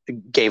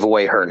gave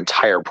away her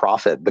entire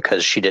profit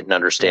because she didn't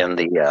understand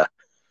the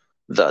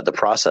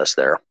process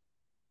there.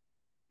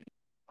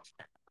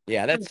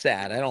 Yeah, that's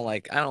sad. I don't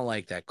like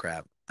that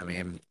crap. I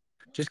mean,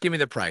 just give me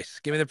the price.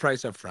 Give me the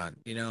price up front,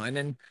 and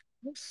then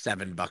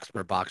 $7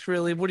 per box.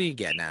 Really? What are you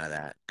getting out of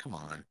that? Come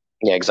on.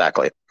 Yeah,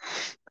 exactly.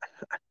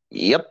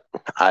 Yep.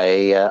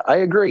 I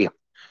agree.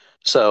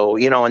 So,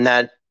 and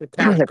that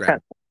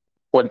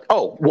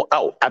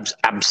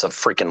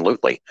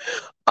abso-freaking-lutely.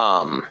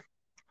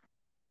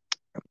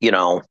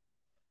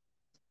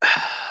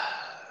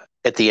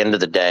 At the end of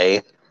the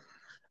day,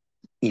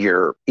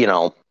 you're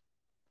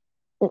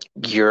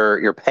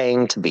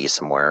paying to be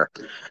somewhere,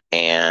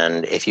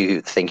 and if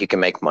you think you can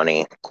make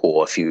money,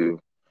 cool. If you're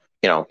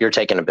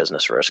taking a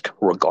business risk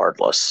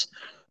regardless.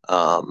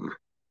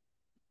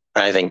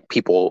 I think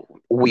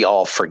we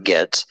all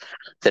forget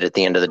that at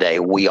the end of the day,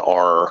 we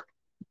are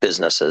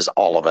businesses,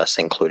 all of us,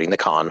 including the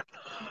con,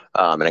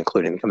 and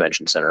including the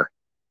convention center,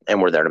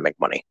 and we're there to make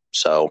money.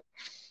 So,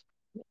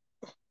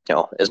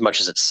 as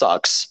much as it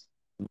sucks,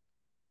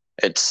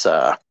 it's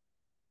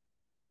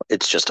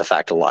just a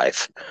fact of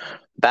life.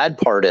 Bad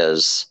part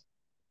is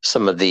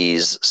some of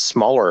these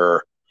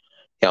smaller,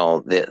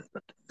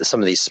 some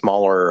of these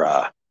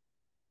smaller,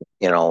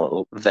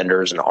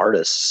 vendors and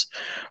artists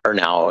are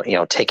now,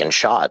 taking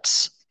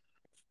shots,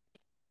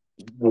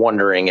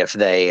 wondering if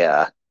they,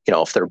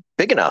 if they're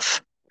big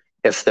enough,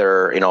 if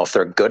they're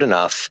good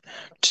enough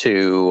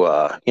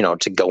to,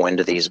 to go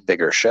into these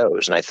bigger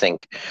shows. And I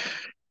think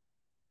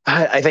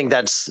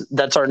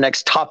that's our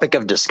next topic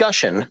of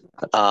discussion.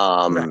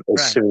 Right.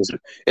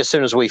 As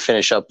soon as we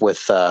finish up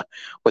with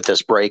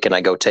this break, and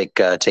I go take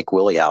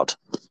Willie out.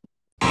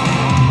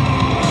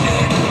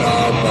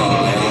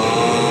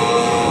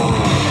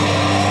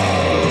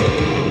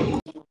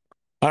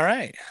 All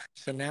right.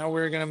 So now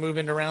we're going to move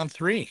into round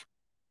 3.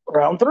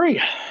 Round 3.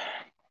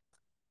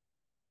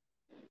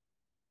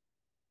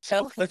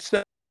 So let's.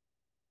 What's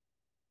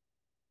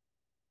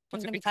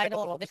going to be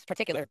titled? Well, this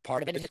particular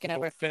part of it is just going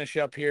to finish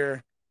up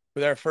here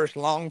with our first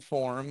long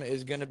form.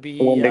 Is going to be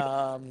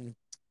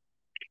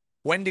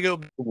when to go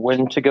big.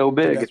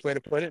 The best way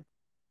to put it.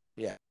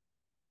 Yeah.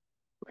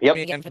 Yep.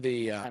 Again, for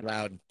the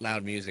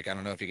loud music. I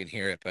don't know if you can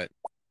hear it, but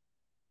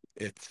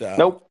it's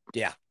nope.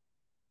 Yeah.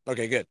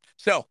 Okay, good.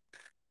 So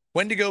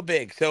when to go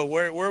big. So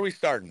where are we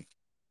starting?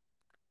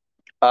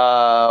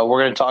 We're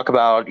going to talk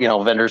about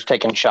vendors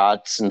taking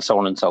shots and so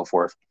on and so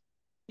forth.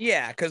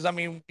 Yeah, because I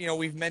mean,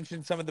 we've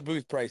mentioned some of the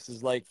booth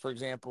prices, like for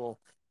example,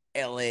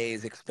 LA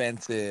is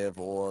expensive,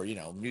 or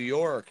New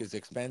York is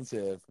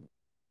expensive.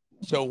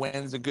 So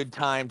when's a good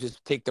time to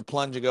take the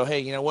plunge and go, hey,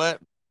 you know what?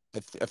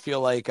 I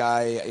feel like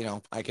I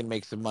can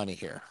make some money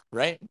here,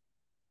 right?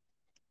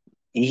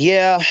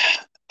 Yeah,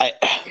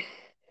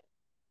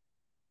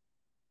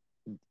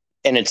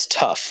 and it's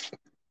tough.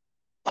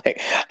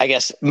 I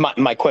guess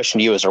my question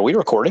to you is, are we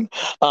recording?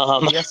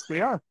 Yes,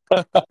 we are.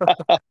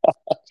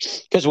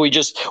 Because we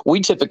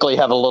typically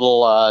have a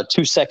little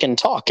 2-second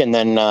talk, and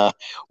then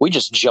we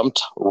just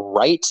jumped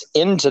right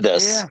into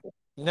this.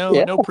 Yeah.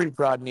 No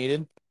pre-prod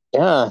needed.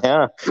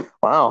 Yeah.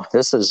 Wow,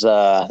 this is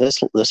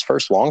this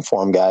first long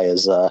form guy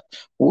is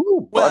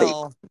woo, buddy.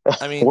 Well,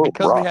 I mean,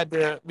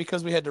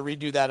 because we had to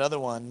redo that other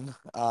one,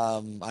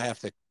 I have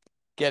to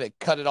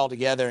cut it all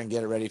together and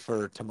get it ready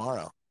for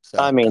tomorrow. So,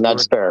 I mean,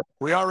 that's fair.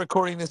 We are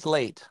recording this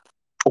late.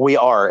 We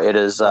are. It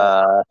is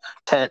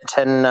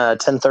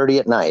 10:30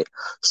 at night.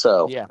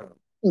 So yeah.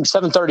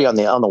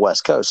 7:30 on the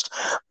West Coast.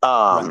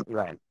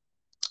 Right.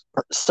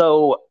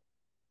 So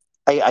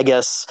I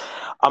guess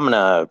I'm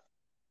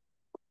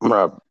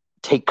gonna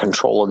take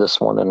control of this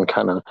one and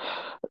kind of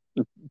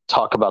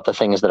talk about the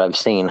things that I've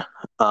seen.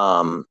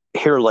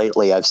 Here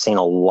lately, I've seen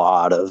a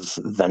lot of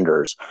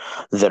vendors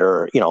that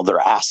are, they're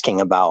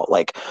asking about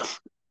like,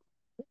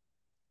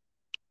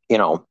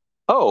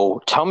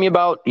 oh, tell me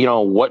about,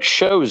 what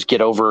shows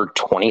get over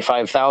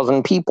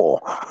 25,000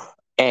 people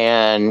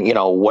and,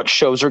 what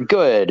shows are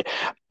good.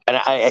 And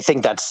I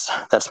think that's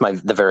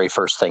the very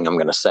first thing I'm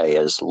going to say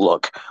is,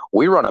 look,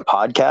 we run a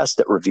podcast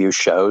that reviews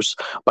shows,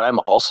 but I'm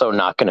also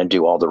not going to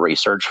do all the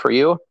research for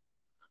you.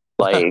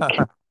 Like,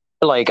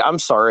 I'm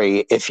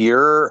sorry if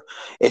you're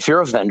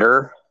a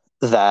vendor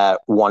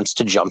that wants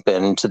to jump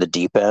into the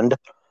deep end,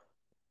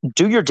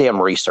 do your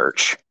damn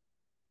research.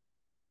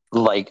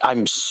 Like,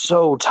 I'm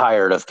so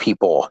tired of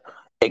people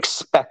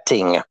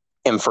expecting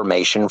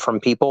information from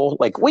people.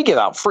 Like, we give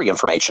out free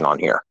information on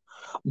here,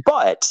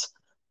 but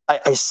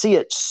I see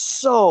it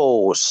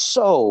so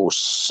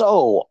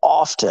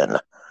often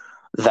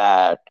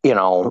that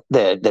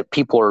that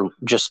people are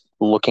just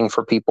looking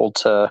for people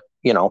to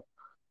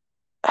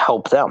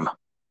help them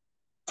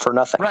for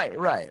nothing.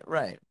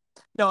 Right.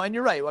 No, and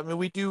you're right. I mean,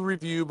 we do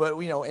review, but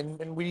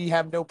and we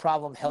have no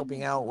problem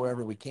helping out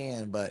wherever we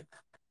can. But at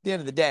the end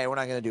of the day, we're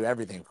not going to do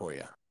everything for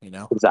you.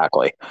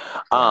 Exactly.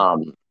 Yeah.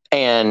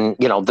 And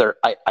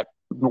I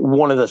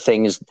one of the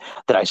things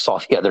that I saw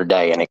the other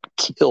day, and it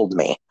killed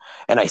me,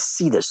 and I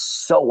see this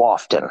so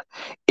often,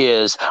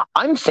 is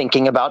I'm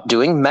thinking about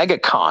doing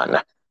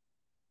MegaCon.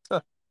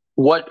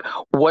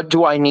 What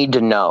do I need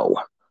to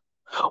know?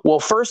 Well,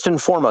 first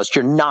and foremost,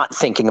 you're not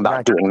thinking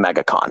about doing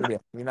MegaCon.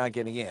 You're not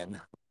getting in.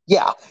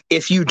 Yeah.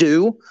 If you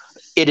do,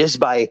 it is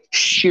by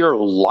sheer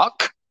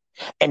luck.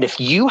 And if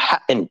you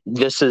and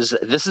this is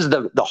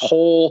the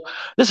whole,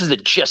 this is the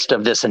gist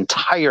of this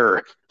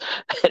entire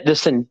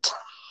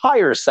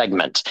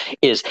segment,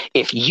 is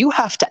if you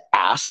have to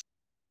ask,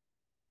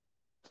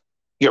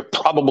 you're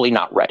probably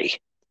not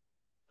ready.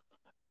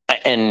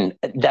 And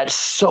that's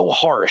so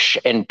harsh,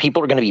 and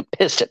people are going to be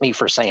pissed at me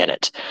for saying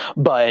it.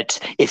 But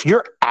if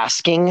you're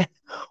asking,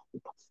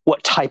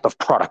 what type of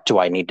product do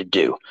I need to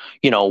do?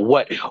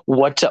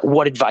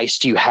 What advice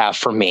do you have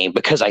for me?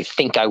 Because I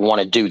think I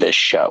want to do this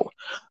show.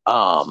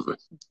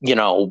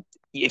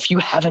 If you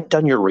haven't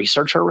done your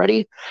research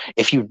already,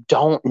 if you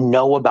don't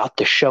know about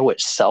the show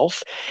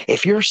itself,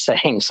 if you're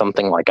saying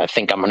something like, I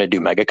think I'm going to do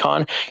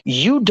MegaCon,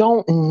 you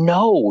don't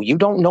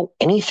know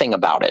anything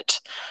about it.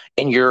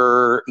 And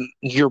you're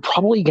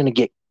probably going to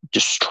get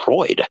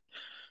destroyed.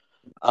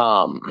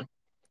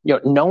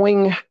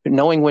 Knowing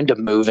when to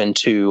move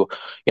into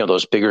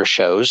those bigger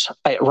shows.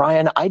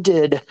 Ryan, I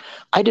did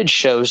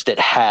shows that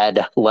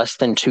had less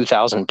than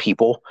 2,000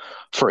 people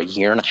for a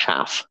year and a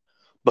half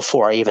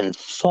before I even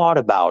thought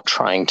about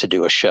trying to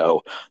do a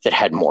show that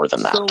had more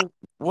than that. So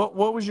what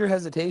was your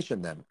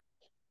hesitation then?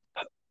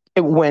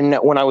 When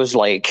I was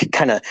like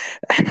kind of,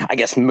 I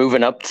guess,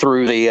 moving up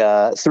through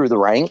the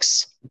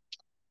ranks.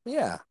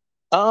 Yeah.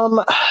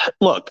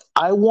 Look,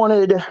 I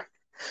wanted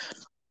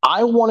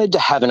to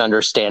have an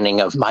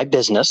understanding of my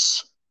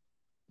business,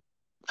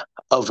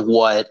 of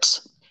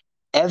what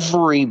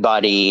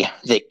everybody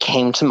that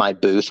came to my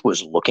booth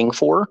was looking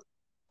for.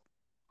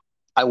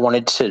 I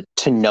wanted to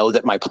know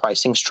that my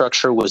pricing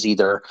structure was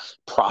either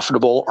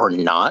profitable or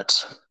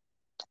not.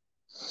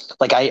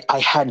 Like, I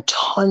had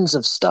tons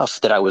of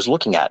stuff that I was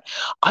looking at.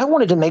 I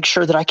wanted to make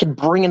sure that I could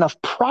bring enough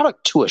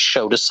product to a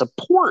show to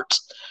support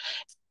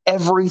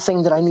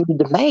everything that I needed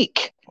to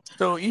make.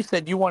 So you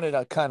said you wanted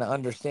to kind of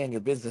understand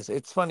your business.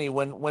 It's funny,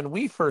 when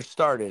we first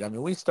started, I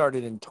mean, we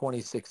started in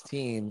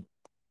 2016,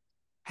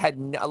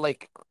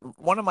 like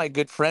one of my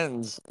good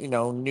friends,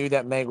 knew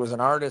that Meg was an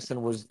artist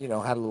and was, had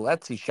a little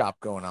Etsy shop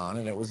going on.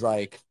 And it was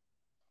like,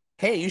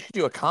 hey, you should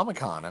do a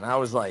Comic-Con. And I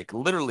was like,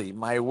 literally,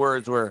 my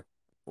words were,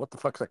 what the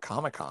fuck's a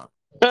Comic-Con?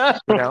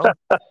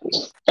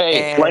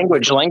 Hey,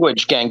 language,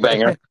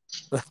 gangbanger.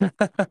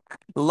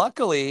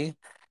 Luckily,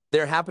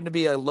 there happened to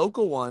be a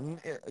local one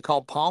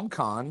called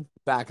PalmCon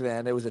back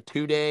then. It was a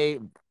 2-day,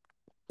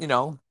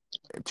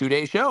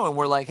 2-day show, and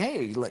we're like,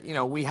 hey,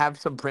 we have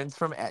some prints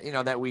from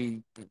that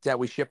we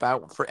ship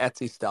out for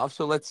Etsy stuff.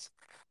 So let's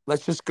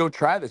just go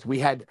try this. We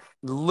had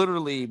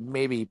literally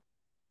maybe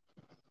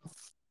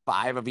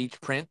 5 of each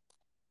print,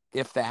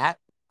 if that,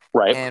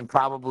 right, and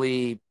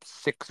probably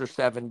 6 or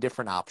 7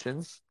 different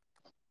options,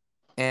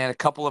 and a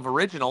couple of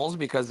originals,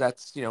 because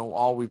that's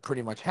all we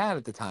pretty much had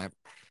at the time.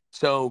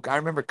 So I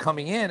remember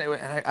coming in,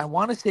 and I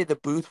want to say the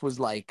booth was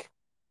like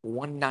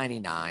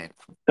 $199.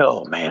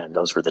 Oh man,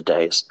 those were the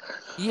days.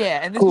 Yeah,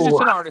 and this was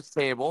just an artist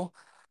table.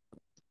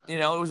 It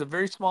was a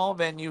very small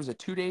venue. It was a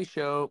 2-day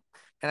show.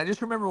 And I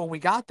just remember when we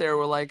got there,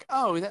 we're like,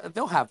 oh,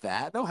 they'll have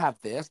that. They'll have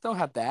this. They'll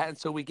have that. And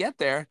so we get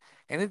there,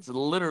 and it's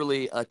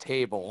literally a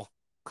table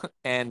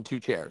and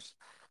 2 chairs.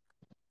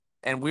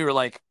 And we were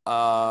like,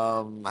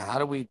 how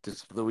do we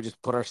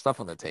just put our stuff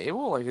on the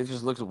table? Like, it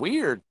just looks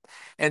weird.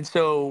 And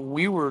so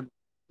we were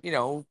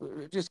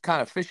just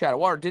kind of fish out of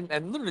water. Didn't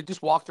and literally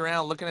just walked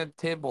around looking at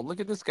the table. Look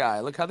at this guy.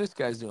 Look how this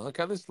guy's doing. Look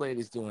how this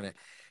lady's doing it.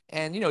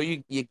 And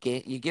you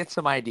get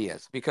some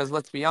ideas because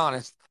let's be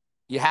honest,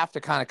 you have to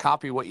kind of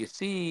copy what you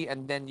see,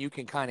 and then you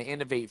can kind of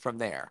innovate from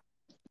there.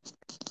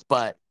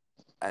 But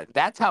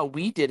that's how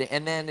we did it.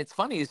 And then it's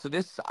funny. So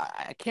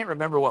I can't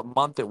remember what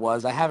month it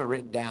was. I have it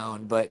written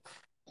down, but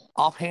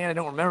offhand I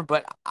don't remember.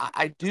 But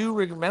I do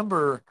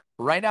remember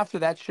right after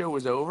that show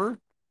was over.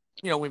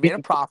 We made a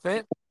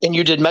profit. And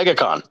you did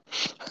MegaCon.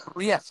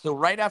 Yes. So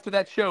right after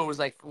that show, it was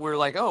like we're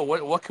like, oh,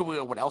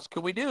 what else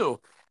could we do?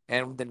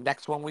 And the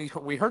next one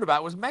we heard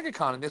about was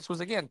MegaCon, and this was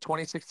again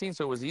 2016,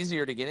 so it was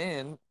easier to get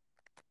in,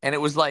 and it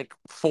was like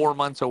 4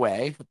 months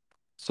away.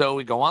 So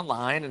we go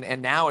online,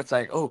 and now it's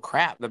like, oh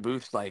crap, the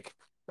booth's like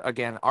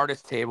again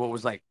artist table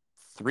was like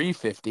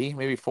 350,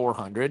 maybe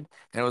 400,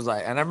 and it was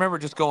like, and I remember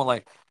just going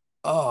like,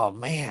 oh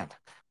man,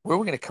 where are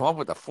we gonna come up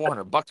with the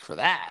 $400 for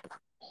that?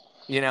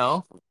 You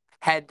know,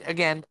 had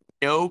again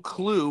no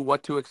clue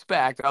what to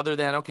expect other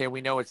than okay,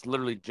 we know it's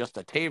literally just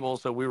a table,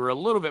 so we were a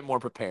little bit more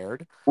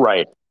prepared,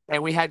 Right.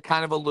 and we had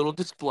kind of a little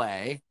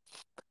display,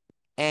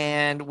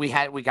 and we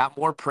got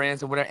more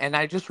prints and whatever. And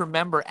I just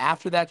remember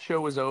after that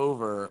show was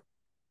over,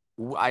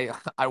 I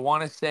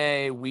want to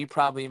say we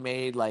probably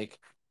made like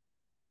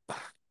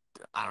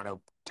I don't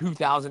know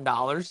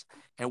 $2,000,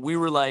 and we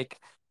were like,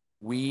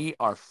 we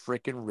are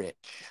freaking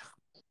rich.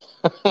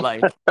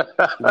 Like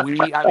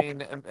I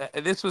mean,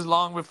 this was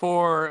long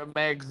before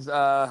Meg's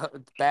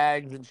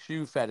bags and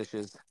shoe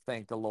fetishes.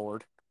 Thank the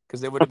Lord,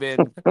 because it would have been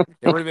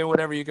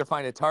whatever you could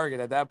find at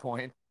Target at that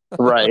point.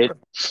 Right.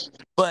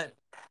 But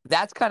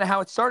that's kind of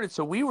how it started.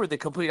 So we were the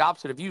complete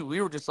opposite of you. We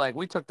were just like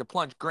we took the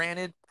plunge.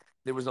 Granted,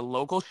 there was a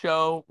local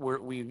show where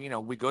we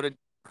go to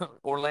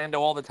Orlando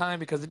all the time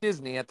because of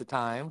Disney at the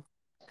time.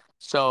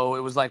 So it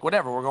was like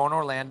whatever, we're going to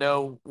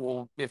Orlando.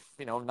 Well, if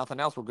nothing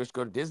else, we'll just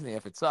go to Disney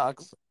if it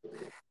sucks.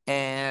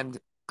 And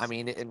I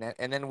mean,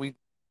 and then we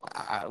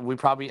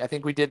probably I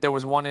think we did. There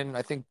was one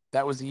I think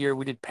that was the year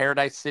we did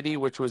Paradise City,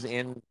 which was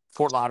in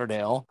Fort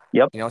Lauderdale.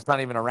 Yep. It's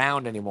not even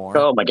around anymore.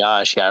 Oh my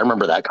gosh, yeah, I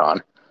remember that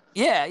con.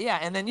 Yeah, yeah,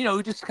 and then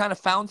we just kind of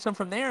found some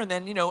from there, and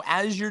then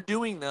as you're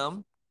doing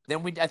them,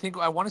 then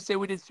I want to say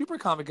we did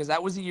SuperCon because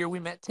that was the year we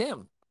met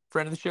Tim,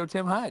 friend of the show,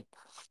 Tim Hyde,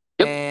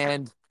 Yep.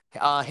 and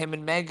him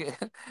and Meg.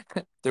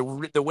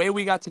 The way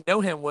we got to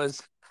know him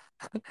was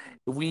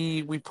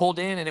we pulled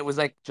in, and it was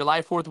like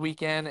July 4th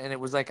weekend, and it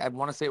was like I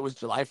want to say it was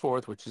July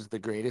 4th, which is the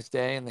greatest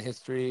day in the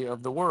history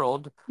of the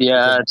world.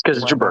 Yeah, it's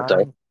because it's your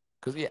birthday.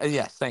 Because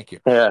yes, thank you.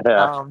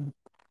 Yeah.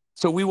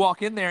 So we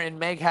walk in there, and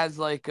Meg has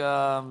like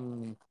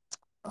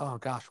oh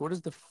gosh, what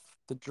is the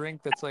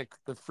drink that's like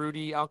the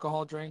fruity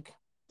alcohol drink?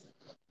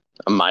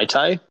 A Mai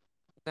Tai?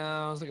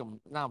 No, it's like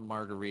not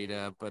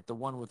margarita, but the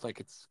one with like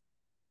it's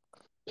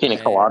Pina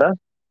colada?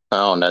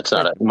 Oh, that's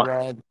not it.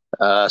 Red.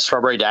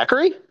 Strawberry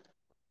daiquiri?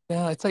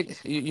 No, it's like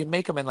you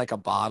make them in like a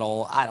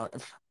bottle. I don't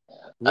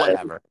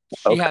whatever.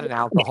 She had an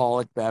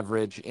alcoholic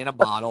beverage in a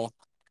bottle,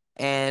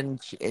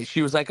 and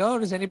she was like, "Oh,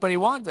 does anybody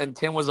want?" And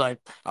Tim was like,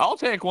 "I'll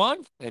take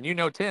one." And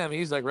Tim,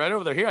 he's like, "Right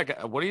over there. Here,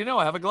 what do you know?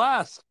 I have a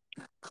glass."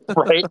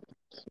 Right.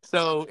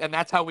 So, and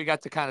that's how we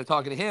got to kind of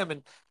talking to him,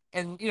 and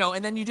and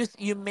then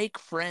you make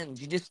friends.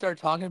 You just start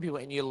talking to people,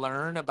 and you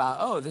learn about,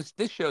 oh, this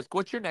show's,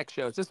 what's your next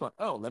show? It's this one.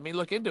 Oh, let me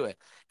look into it,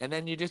 and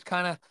then you just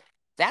kind of.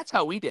 That's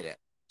how we did it.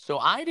 So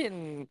I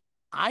didn't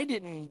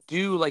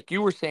do like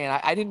you were saying.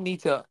 I didn't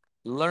need to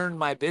learn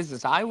my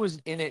business. I was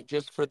in it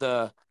just for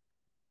the,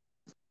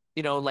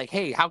 like,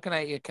 hey, how can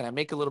I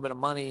make a little bit of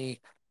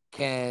money?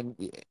 Can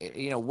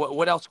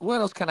what else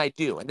can I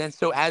do? And then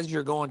so as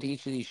you're going to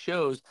each of these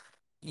shows,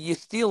 you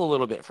steal a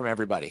little bit from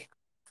everybody,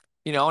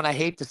 and I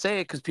hate to say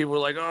it because people are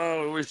like,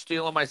 oh, we're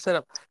stealing my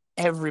setup.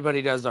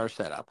 Everybody does our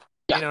setup.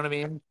 Yeah. You know what I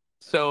mean?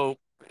 So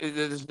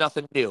there's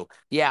nothing new.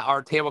 Yeah,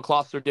 our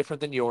tablecloths are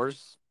different than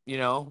yours.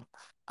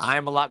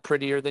 I'm a lot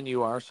prettier than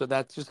you are, so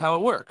that's just how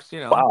it works.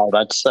 Wow,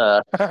 that's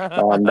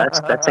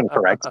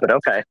incorrect, but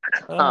okay.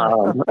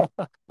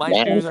 My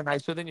shoes are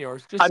nicer than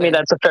yours. I mean,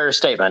 that's a fair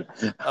statement.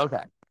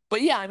 Okay.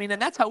 But yeah, I mean, and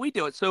that's how we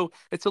do it. So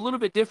it's a little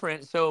bit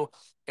different. So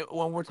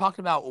when we're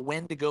talking about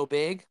when to go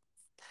big,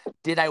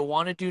 did I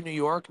want to do New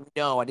York?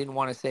 No, I didn't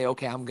want to say,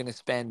 okay, I'm going to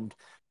spend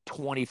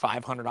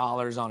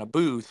 $2,500 on a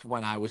booth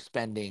when I was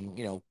spending,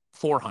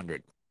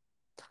 $400.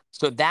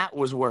 So that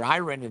was where I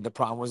ran into the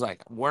problem, was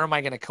like, where am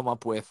I going to come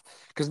up with?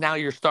 Because now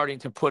you're starting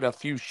to put a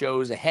few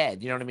shows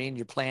ahead. You know what I mean?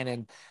 You're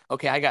planning,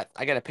 okay, I got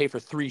to pay for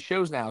 3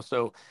 shows now.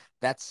 So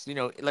that's,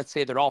 let's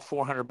say they're all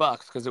 $400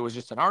 because it was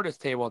just an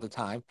artist table at the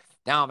time.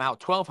 Now I'm out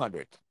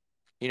 $1,200.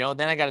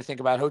 Then I got to think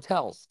about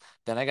hotels.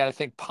 Then I got to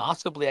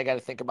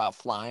think about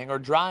flying or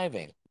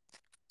driving.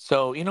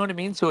 So, you know what I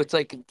mean? So it's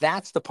like,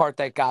 that's the part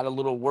that got a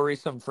little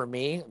worrisome for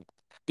me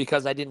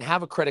because I didn't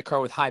have a credit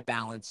card with high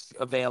balance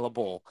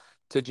available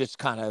to just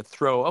kind of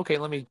throw, okay,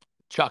 let me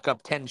chuck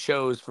up 10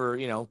 shows for,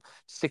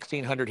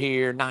 1,600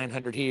 here,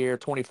 900 here,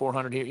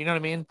 2,400 here. You know what I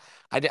mean?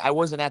 I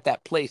wasn't at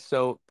that place.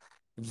 So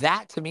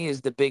that to me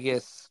is the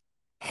biggest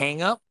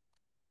hang up,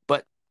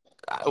 but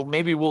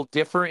maybe we'll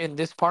differ in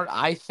this part.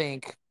 I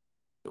think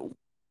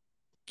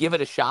give it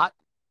a shot.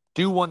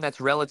 Do one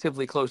that's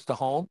relatively close to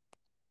home.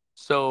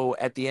 So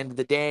at the end of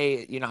the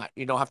day,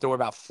 you don't have to worry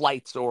about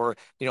flights or, a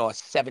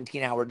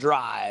 17-hour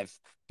drive.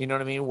 You know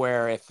what I mean?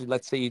 Where if,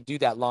 let's say, you do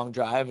that long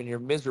drive and you're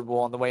miserable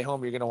on the way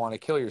home, you're going to want to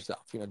kill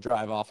yourself,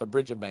 drive off a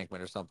bridge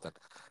embankment or something.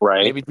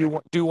 Right. Maybe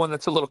do one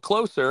that's a little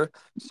closer.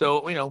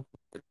 So,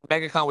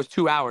 MegaCon was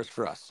 2 hours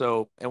for us.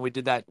 So, and we've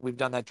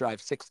done that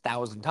drive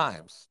 6,000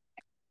 times.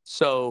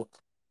 So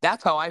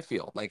that's how I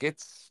feel. Like,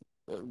 it's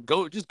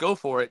just go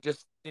for it.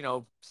 Just,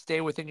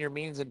 stay within your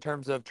means in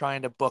terms of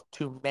trying to book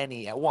too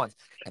many at once.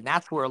 And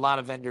that's where a lot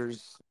of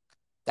vendors,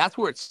 that's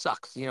where it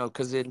sucks,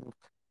 because in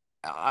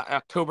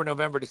October,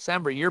 November,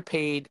 December, you're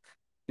paying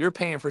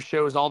for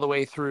shows all the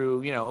way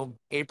through,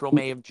 April,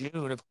 May, of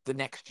June of the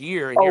next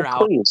year. And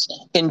please.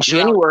 In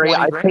January,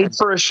 I paid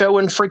for a show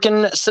in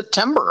freaking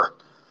September.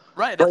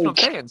 Right. That's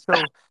what I'm saying.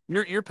 So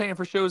you're paying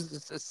for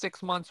shows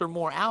 6 months or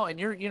more out, and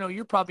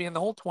you're probably in the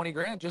whole 20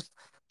 grand just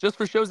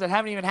for shows that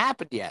haven't even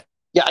happened yet.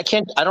 Yeah, I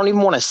don't even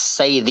want to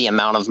say the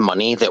amount of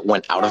money that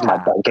went out of my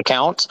bank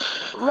account.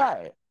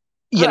 Right.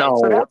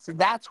 So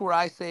that's where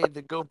I say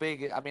to go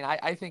big. I mean,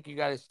 I think you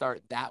got to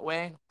start that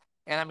way.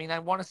 And I mean, I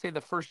want to say the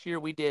first year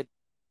we did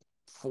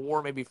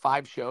 4, maybe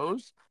 5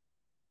 shows,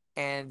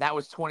 and that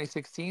was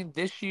 2016.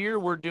 This year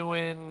we're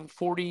doing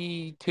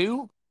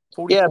 42.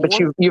 44? Yeah, but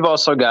you've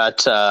also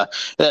got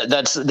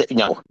that's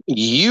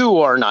you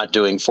are not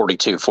doing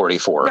 42,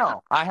 44.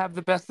 No, I have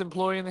the best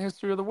employee in the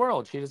history of the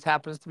world. She just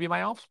happens to be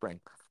my offspring.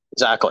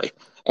 Exactly.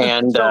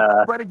 And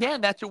but again,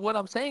 that's what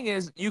I'm saying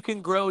is you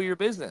can grow your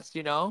business.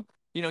 You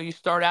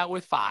start out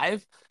with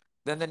 5,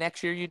 then the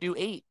next year you do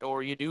 8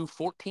 or you do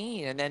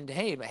 14, and then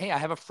hey, I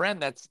have a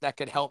friend that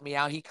could help me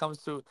out. He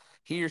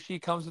or she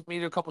comes with me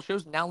to a couple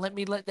shows. Now let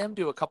them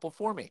do a couple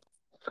for me.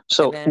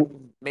 So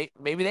and then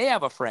maybe they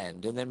have a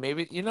friend, and then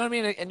maybe you know what I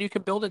mean, and you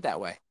can build it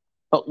that way.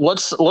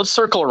 Let's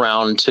circle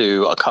around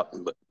to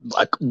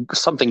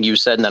something you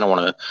said, and then I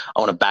want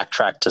to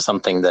backtrack to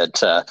something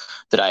that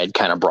I had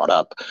kind of brought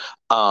up.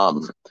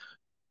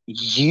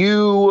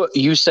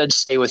 You said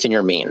stay within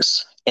your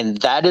means, and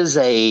that is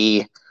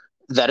a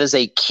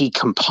key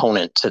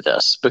component to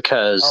this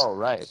because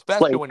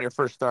especially when you're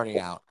first starting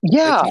out.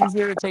 Yeah, it's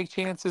easier to take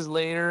chances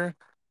later,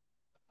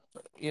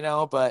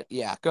 But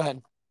yeah, go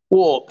ahead.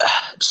 Well,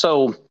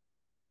 so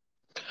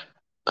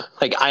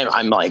like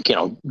I'm like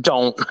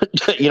don't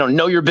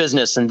know your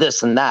business and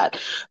this and that.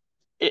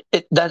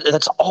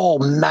 That's all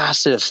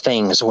massive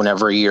things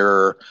whenever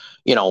you're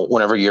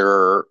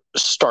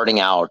starting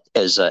out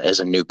as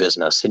a new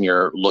business and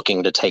you're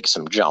looking to take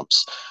some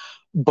jumps.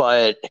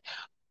 But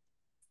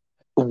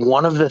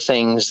one of the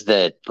things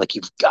that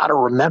you've got to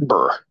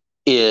remember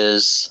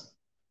is,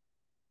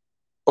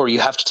 or you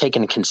have to take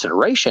into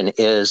consideration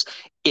is,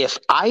 if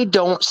I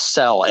don't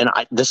sell, and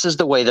this is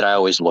the way that I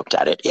always looked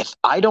at it, if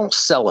I don't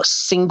sell a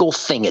single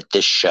thing at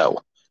this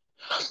show,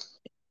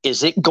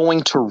 is it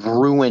going to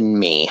ruin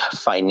me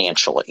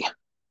financially?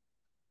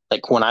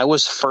 Like when I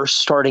was first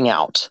starting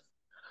out,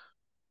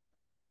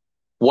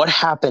 what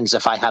happens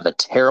if I have a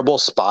terrible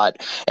spot?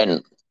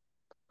 And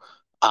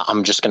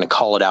I'm just going to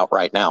call it out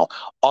right now.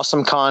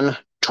 AwesomeCon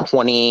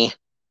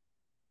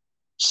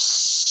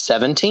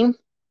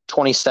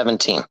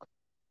 2017.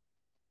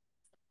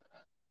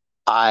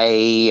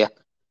 I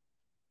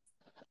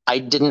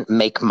didn't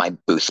make my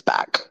booth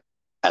back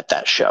at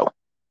that show.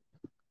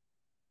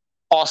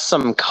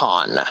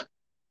 AwesomeCon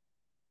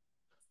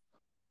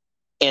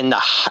in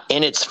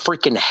its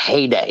freaking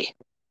heyday.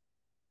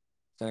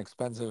 It's an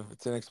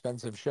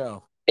expensive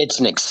show. It's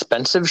an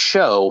expensive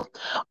show.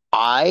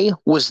 I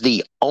was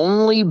the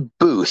only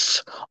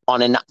booth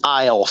on an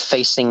aisle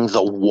facing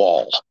the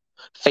wall,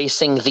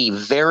 facing the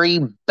very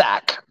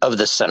back of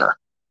the center.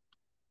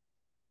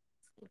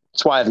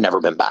 That's why I've never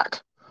been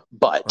back.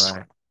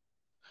 But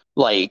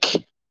I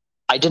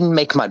didn't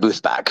make my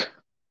booth back.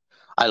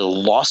 I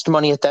lost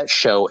money at that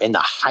show in the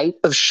height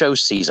of show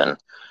season,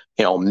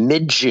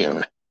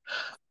 mid-June.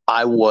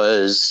 I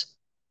was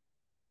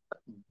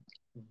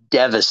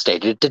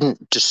devastated. It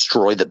didn't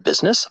destroy the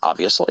business,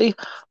 obviously,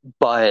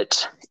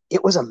 but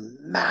it was a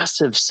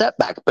massive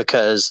setback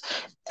because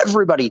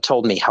everybody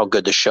told me how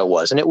good the show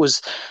was. And it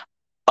was,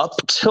 up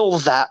till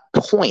that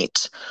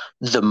point,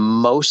 the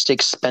most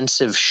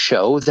expensive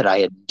show that I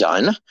had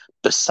done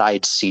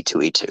besides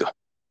C2E2.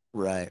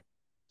 Right.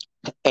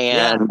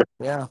 And,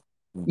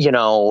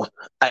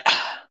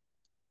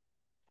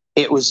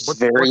 it was what's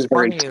very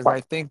funny is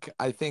I think,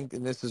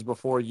 and this is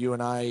before you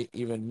and I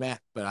even met,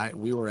 but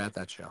we were at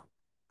that show.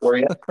 Were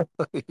you?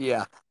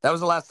 Yeah. That was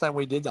the last time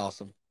we did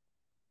Awesome.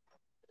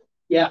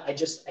 Yeah. I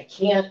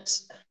can't.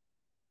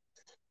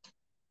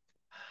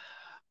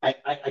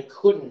 I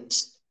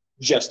couldn't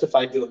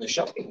justify doing the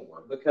show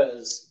anymore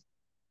because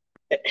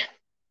it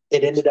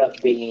ended up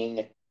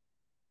being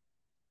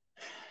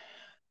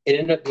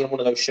one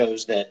of those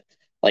shows that,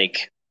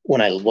 when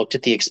I looked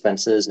at the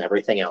expenses and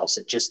everything else,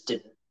 it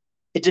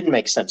didn't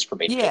make sense for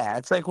me. Yeah,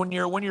 it's like when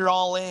you're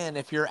all in,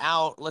 if you're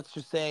out, let's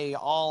just say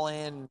all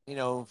in,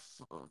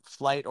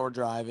 flight or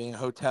driving,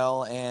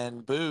 hotel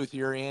and booth,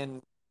 you're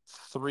in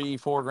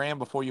 3-4 grand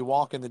before you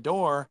walk in the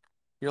door,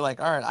 you're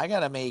like, all right, I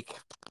got to make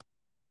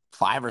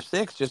 5 or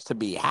 6 just to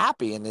be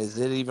happy. And is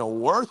it even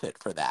worth it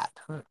for that?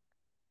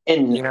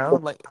 And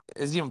Like,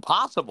 is it even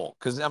possible?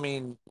 Because, I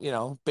mean,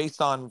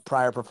 based on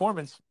prior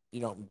performance,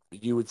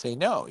 you would say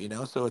no,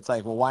 so it's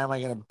like, well, why am I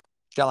going to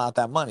shell out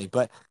that money?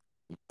 But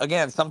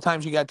again,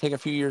 sometimes you got to take a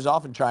few years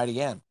off and try it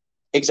again.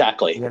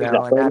 exactly. And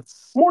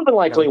that's More than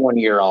likely 1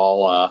 year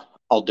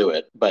I'll do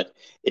it, but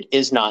it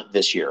is not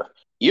this year.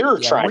 You're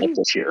trying it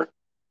this year.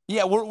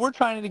 Yeah, we're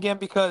trying it again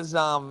because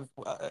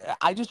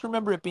I just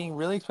remember it being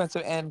really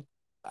expensive, and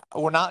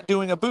we're not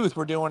doing a booth.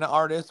 We're doing an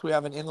artist. We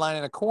have an inline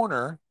and a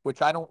corner,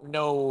 which I don't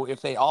know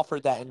if they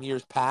offered that in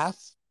years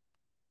past.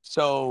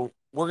 So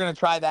we're gonna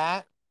try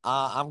that.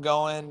 I'm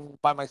going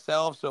by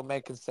myself, so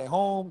Meg can stay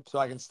home, so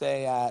I can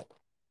stay at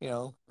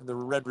the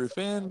Red Roof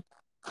Inn.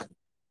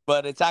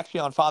 But it's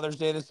actually on Father's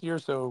Day this year,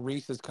 so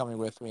Reese is coming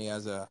with me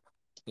as I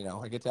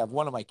get to have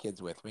one of my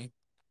kids with me.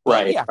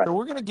 But Right. So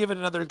we're gonna give it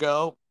another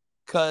go.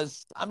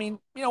 Because, I mean,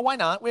 why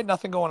not? We had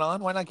nothing going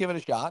on. Why not give it a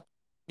shot?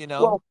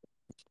 Well,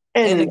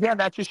 and again,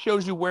 that just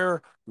shows you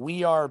where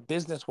we are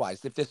business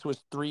wise. If this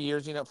was 3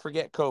 years,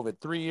 forget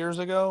COVID. 3 years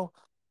ago,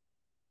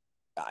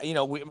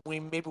 we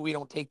maybe we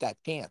don't take that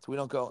chance. We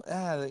don't go,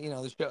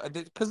 the show,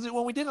 because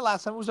when we did it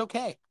last time, it was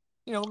okay.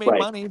 We made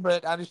money,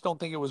 but I just don't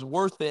think it was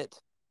worth it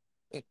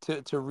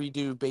to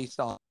redo based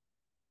on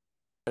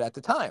it at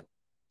the time.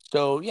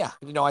 So yeah,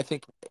 I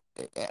think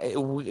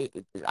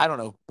I don't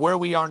know where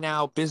we are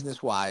now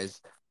business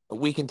wise.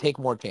 We can take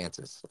more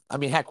chances. I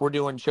mean, heck, we're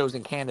doing shows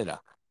in Canada.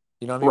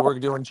 What I mean? We're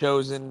doing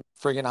shows in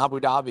friggin'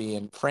 Abu Dhabi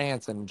and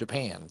France and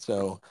Japan.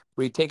 So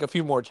we take a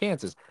few more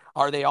chances.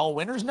 Are they all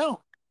winners? No.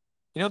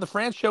 The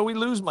France show, we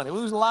lose money. We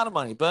lose a lot of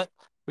money, but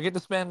we get to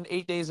spend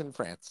 8 days in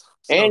France.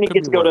 So and you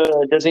get to go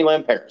to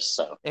Disneyland Paris.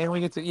 So and we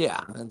get to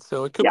and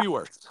so it could be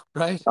worse,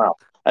 right? Oh,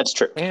 that's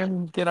true.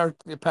 And get our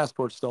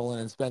passport stolen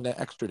and spend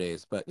extra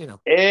days, but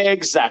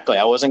Exactly.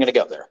 I wasn't going to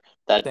go there.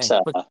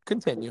 But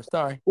continue.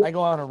 Sorry, I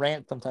go on a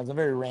rant sometimes. I'm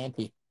very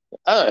ranty.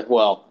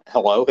 Well,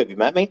 hello. Have you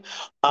met me?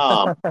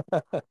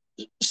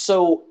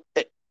 So,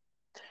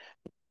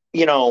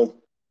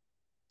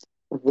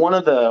 one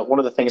of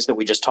the things that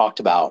we just talked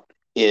about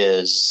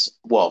is,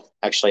 well,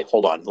 actually,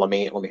 hold on. Let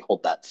me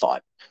hold that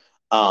thought.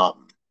 I'm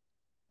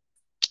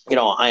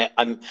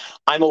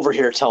over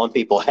here telling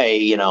people,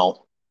 hey,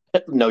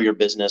 know your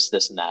business,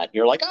 this and that. And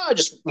you're like,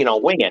 just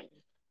wing it.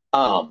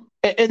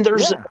 And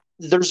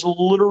there's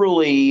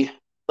literally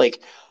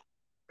like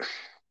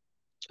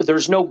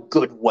there's no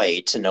good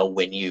way to know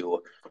when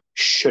you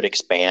should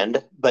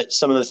expand, but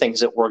some of the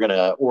things that we're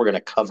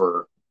gonna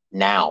cover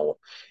now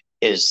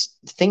is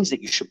things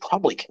that you should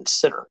probably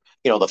consider.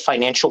 The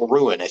financial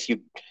ruin if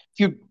you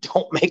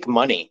don't make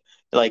money,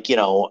 like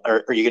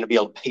are you going to be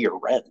able to pay your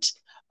rent?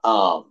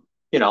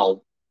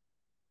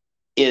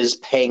 Is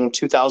paying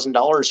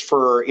 $2,000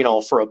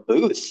 for a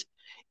booth,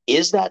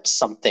 is that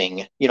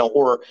something,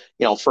 or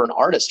for an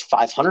artist,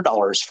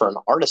 $500 for an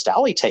artist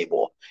alley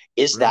table,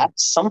 is that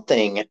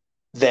something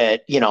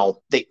that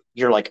that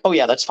you're like, oh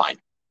yeah, that's fine?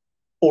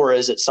 Or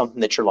is it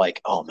something that you're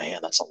like, oh man,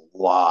 that's a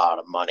lot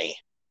of money,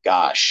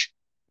 gosh?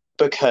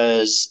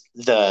 Because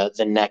the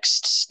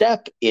next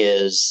step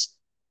is,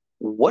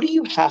 what do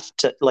you have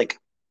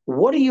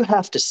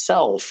to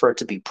sell for it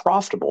to be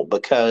profitable?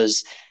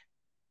 Because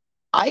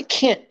I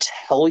can't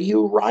tell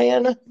you,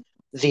 Ryan,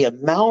 the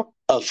amount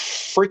of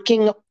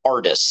freaking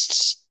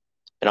artists,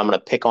 and I'm going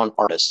to pick on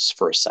artists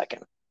for a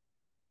second,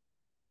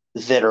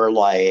 that are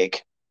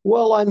like,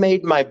 well, I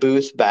made my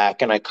booth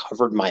back and I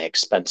covered my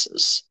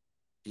expenses.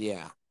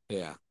 Yeah.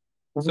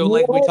 So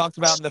like we talked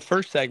about in the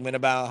first segment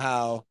about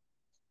how,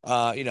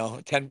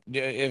 10,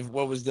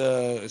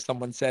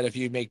 someone said, if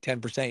you make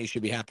 10%, you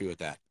should be happy with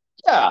that.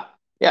 Yeah.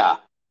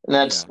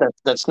 And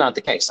that's not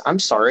the case. I'm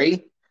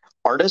sorry,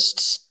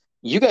 artists,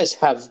 you guys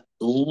have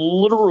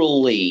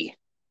literally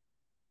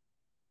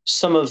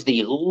some of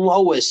the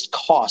lowest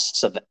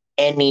costs of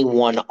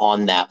anyone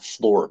on that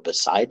floor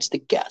besides the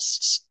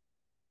guests.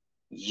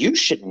 You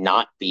should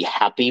not be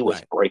happy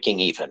with breaking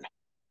even.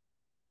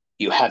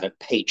 You haven't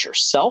paid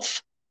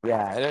yourself.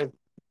 Yeah.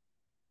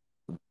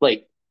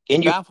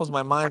 It baffles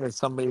my mind that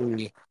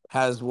somebody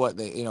has what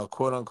they,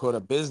 quote unquote, a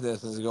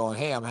business is going,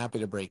 hey, I'm happy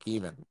to break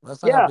even.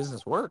 That's not how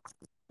business works.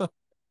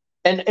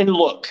 And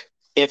look,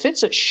 if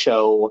it's a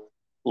show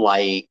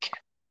like,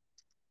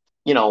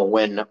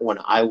 when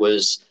I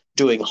was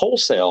doing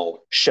wholesale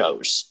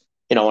shows,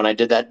 when I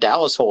did that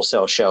Dallas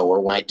wholesale show,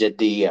 or when I did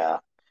the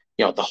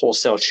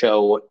wholesale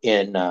show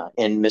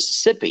in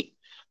Mississippi,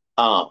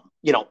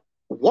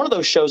 one of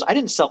those shows, I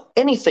didn't sell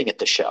anything at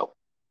the show,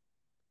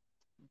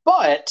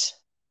 but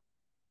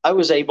I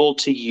was able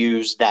to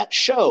use that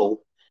show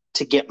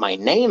to get my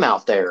name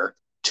out there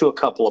to a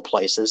couple of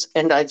places,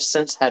 and I've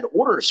since had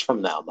orders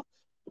from them.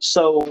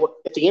 So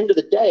at the end of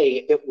the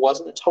day, it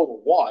wasn't a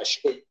total wash.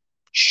 It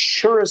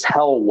sure as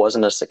hell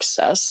wasn't a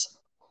success,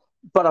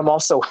 but I'm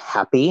also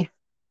happy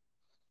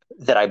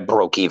that I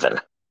broke even,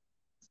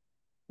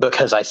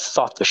 because I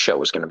thought the show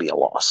was going to be a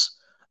loss.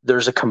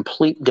 There's a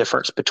complete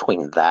difference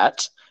between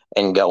that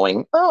and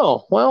going,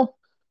 oh, well,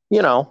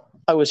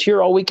 I was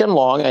here all weekend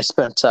long. I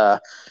spent, I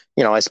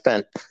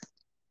spent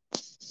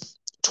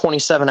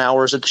 27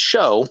 hours at the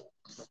show,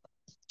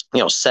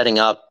 setting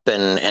up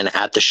and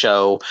at the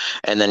show.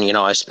 And then,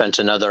 I spent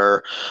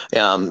another,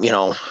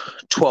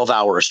 12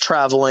 hours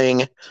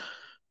traveling.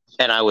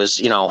 And I was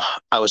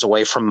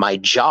away from my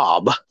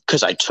job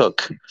because I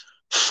took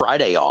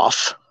Friday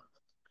off.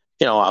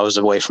 I was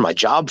away from my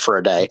job for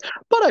a day,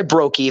 but I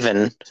broke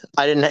even.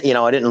 I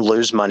didn't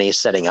lose money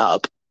setting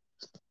up.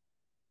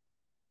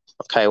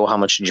 Okay, well, how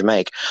much did you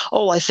make?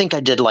 Oh, I think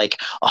I did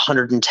like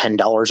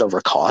 $110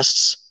 over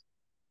costs.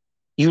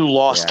 You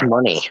lost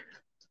money.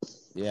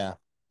 Yeah.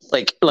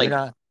 Like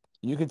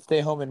you could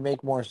stay home and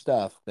make more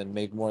stuff than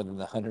make more than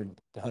the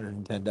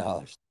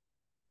 $110.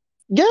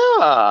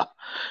 Yeah.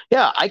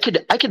 Yeah, I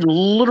could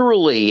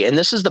literally, and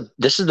this is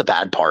the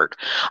bad part.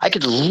 I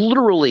could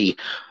literally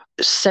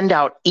send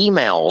out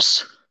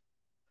emails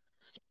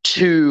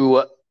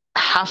to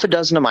half a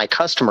dozen of my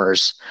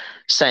customers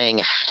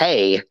saying,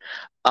 "Hey,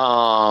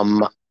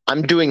 I'm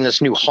doing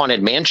this new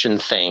haunted mansion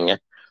thing.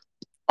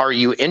 Are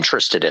you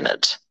interested in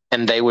it?"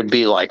 And they would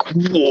be like,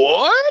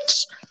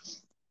 "What?"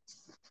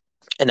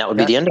 And that would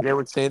be the end of it. They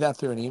would say that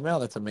through an email.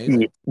 That's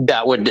amazing.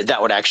 That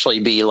would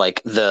actually be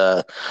like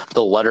the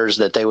letters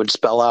that they would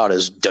spell out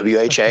as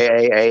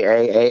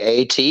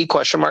WHAAAAAT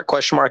question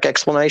mark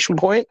exclamation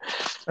point.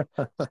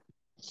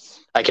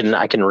 I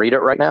can read it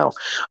right now.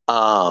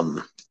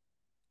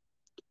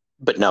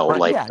 But no,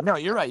 no,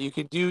 you're right. You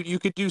could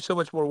do so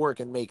much more work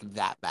and make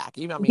that back.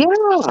 Even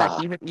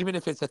even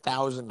if it's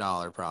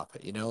 $1,000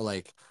 profit,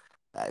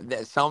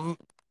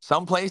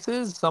 some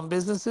places, some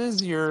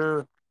businesses,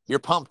 you're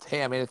pumped.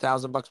 Hey, I made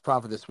 $1,000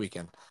 profit this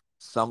weekend.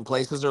 Some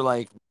places are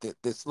like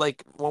this.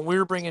 Like when we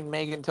were bringing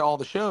Megan to all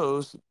the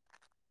shows,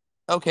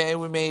 okay,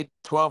 we made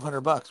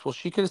 $1,200. Well,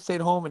 she could have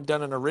stayed home and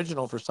done an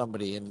original for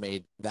somebody and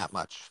made that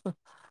much.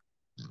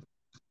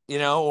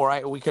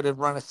 Or we could have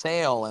run a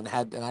sale and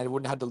I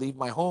wouldn't have to leave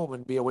my home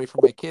and be away from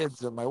my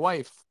kids or my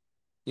wife.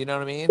 You know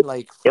what I mean?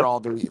 Like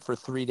for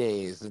 3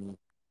 days. And,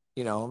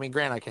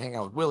 granted, I can hang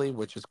out with Willie,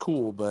 which is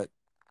cool, but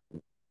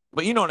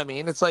you know what I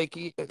mean? It's like,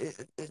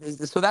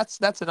 so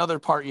that's another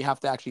part you have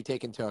to actually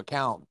take into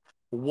account.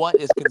 What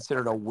is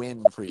considered a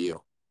win for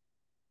you?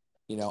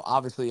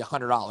 Obviously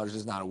 $100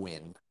 is not a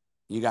win.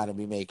 You got to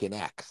be making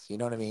X, you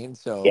know what I mean?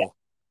 So yeah.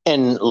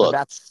 And look,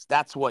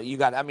 that's what you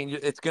got. I mean,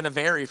 it's going to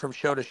vary from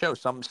show to show.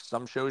 Some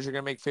shows you're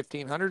going to make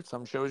 1,500.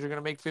 Some shows you're going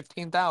to make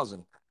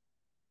 15,000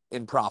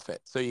 in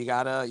profit. So you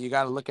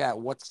gotta look at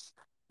what's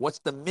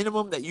the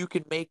minimum that you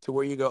can make to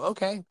where you go,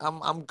 okay,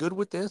 I'm good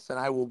with this, and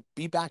I will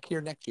be back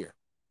here next year.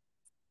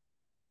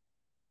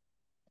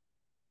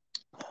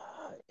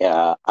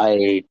 Yeah,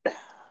 I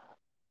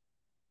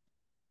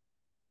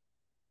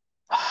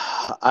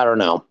don't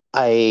know.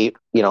 I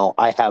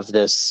have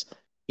this.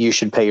 You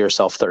should pay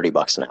yourself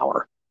 $30 an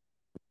hour.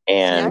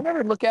 And I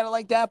never look at it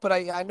like that, but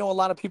I know a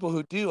lot of people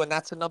who do, and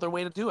that's another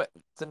way to do it.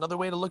 It's another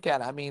way to look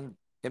at it. I mean,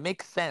 it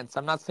makes sense.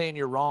 I'm not saying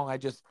you're wrong. I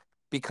just,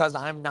 because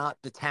I'm not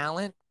the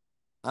talent,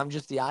 I'm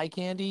just the eye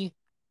candy.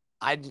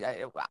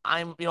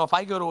 I'm if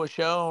I go to a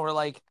show or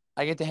like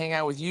I get to hang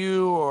out with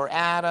you or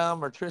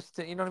Adam or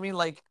Tristan, you know what I mean?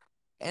 Like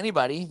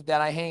anybody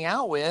that I hang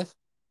out with,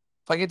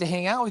 if I get to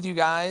hang out with you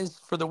guys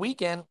for the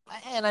weekend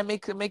and I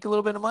make a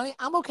little bit of money,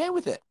 I'm okay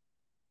with it.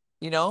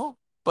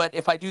 But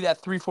if I do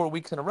that 3-4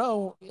 weeks in a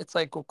row, it's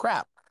like, well,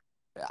 crap.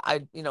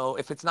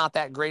 If it's not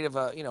that great of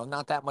a,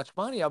 not that much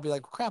money, I'll be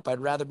like, well, crap, I'd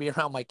rather be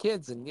around my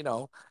kids and,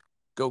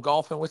 go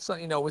golfing with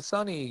with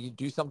Sonny,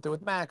 do something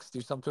with Max,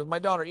 do something with my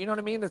daughter. You know what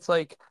I mean? It's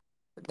like,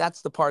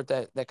 that's the part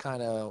that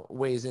kind of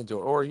weighs into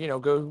it. Or,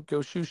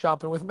 go shoe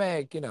shopping with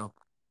Meg,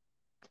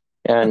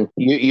 And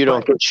you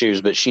don't get shoes,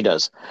 but she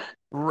does.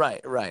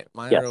 Right.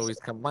 Mine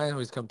always come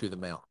through the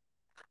mail.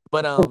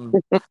 But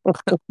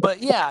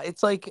yeah,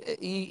 it's like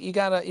you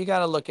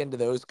gotta look into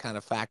those kind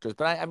of factors.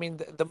 But I mean,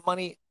 the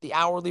money, the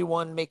hourly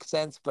one makes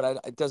sense, but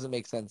it doesn't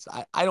make sense.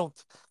 I don't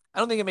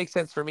think it makes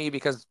sense for me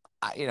because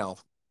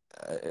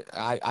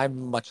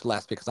I'm much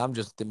less because I'm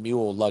just the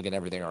mule lugging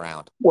everything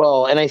around.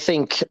 Well, and I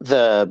think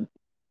the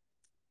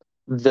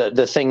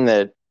thing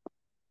that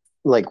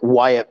like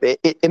why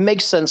it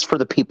makes sense for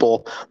the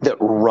people that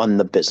run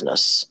the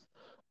business.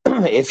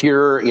 If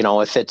you're,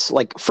 if it's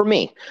like for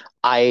me,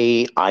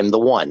 I'm the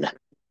one,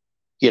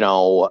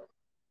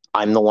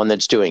 I'm the one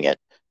that's doing it.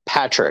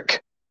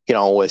 Patrick,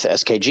 with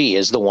SKG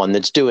is the one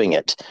that's doing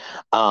it.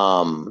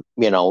 Tim,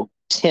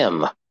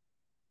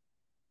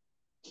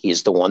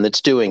 he's the one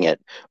that's doing it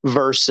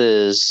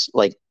versus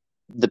like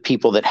the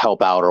people that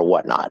help out or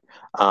whatnot.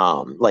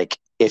 Like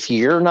if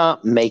you're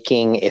not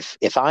making,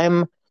 if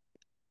I'm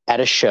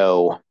at a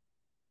show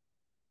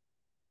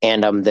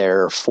and I'm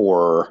there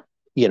for,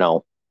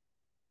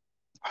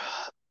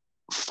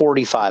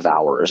 45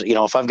 hours,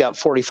 if I've got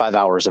 45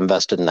 hours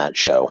invested in that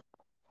show,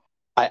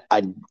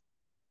 I'd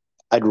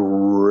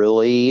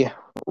really,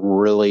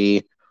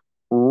 really,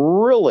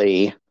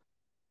 really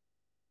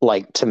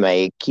like to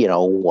make,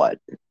 what,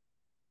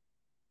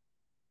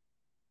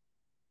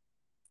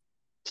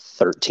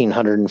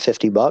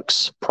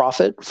 $1,350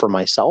 profit for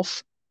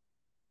myself.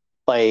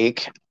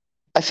 Like,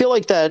 I feel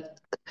like that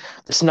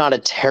it's not a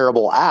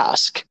terrible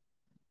ask.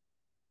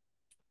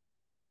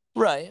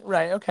 Right.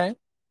 Okay.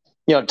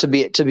 To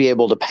be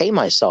able to pay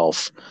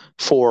myself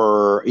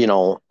for,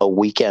 a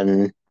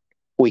weekend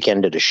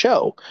at a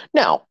show.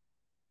 Now,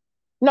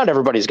 not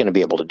everybody's going to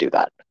be able to do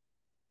that.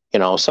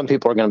 Some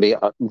people are going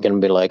to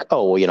be like,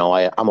 oh,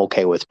 well, I'm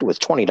okay with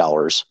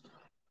 $20.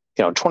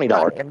 $20.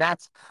 Right. And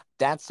that's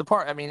the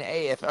part. I mean,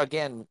 hey, if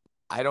again,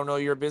 I don't know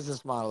your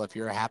business model. If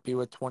you're happy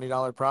with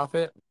 $20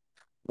 profit,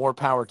 more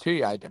power to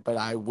you. But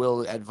I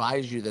will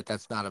advise you that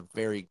that's not a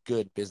very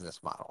good business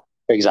model.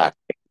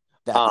 Exactly.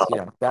 That's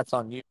that's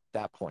on you at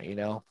that point.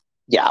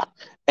 Yeah,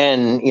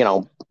 and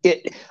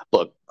it.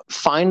 Look,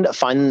 find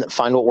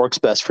what works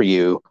best for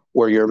you,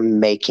 where you're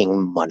making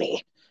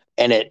money,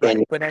 and it. Right.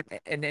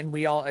 And But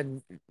we all,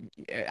 and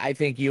I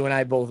think you and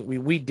I both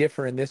we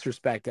differ in this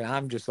respect. And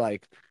I'm just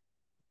like,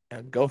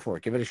 go for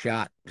it, give it a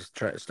shot.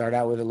 Just start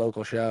out with a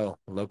local show,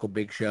 a local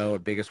big show, a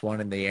biggest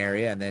one in the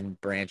area, and then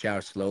branch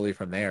out slowly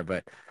from there.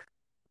 But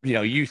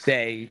you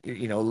say,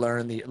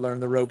 learn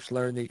the ropes,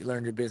 learn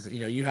your business.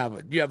 You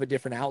have a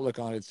different outlook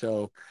on it.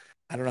 So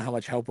I don't know how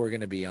much help we're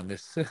going to be on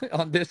this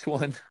on this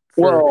one.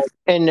 Well,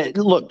 and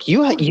look,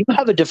 you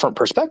have a different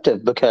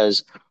perspective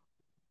because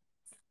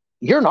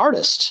you're an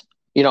artist,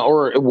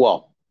 or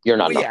well, you're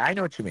not. Well, yeah, I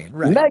know what you mean.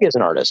 Right. Meg is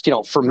an artist.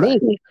 For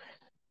right. me,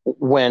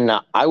 when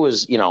I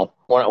was,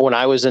 when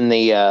I was in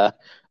the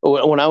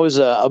when I was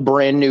a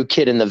brand new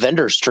kid in the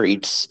vendor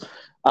streets,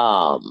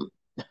 I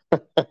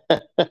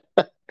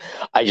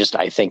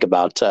think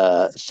about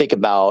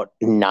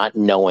not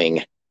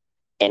knowing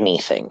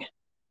anything.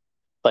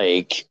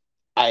 Like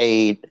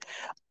I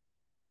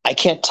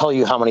can't tell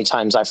you how many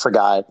times I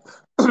forgot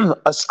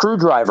a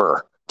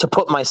screwdriver to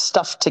put my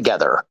stuff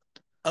together.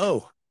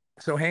 Oh,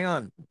 so hang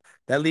on.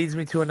 That leads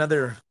me to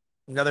another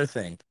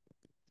thing.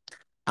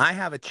 I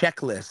have a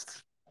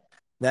checklist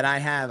that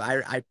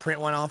I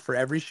print one off for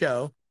every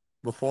show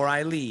before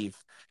I leave,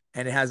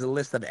 and it has a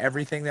list of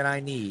everything that I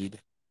need,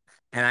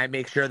 and I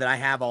make sure that I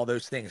have all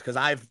those things because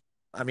I've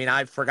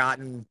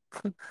forgotten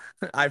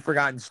I've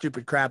forgotten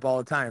stupid crap all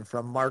the time,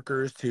 from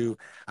markers to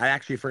I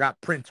actually forgot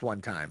prints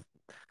one time.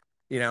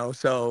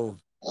 So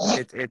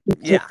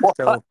yeah.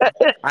 So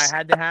I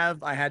had to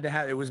have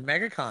it was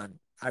MegaCon.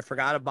 I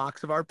forgot a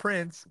box of our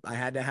prints. I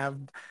had to have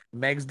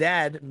Meg's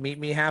dad meet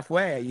me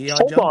halfway at Yeehaw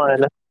Hold on.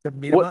 Junction to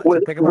meet him up,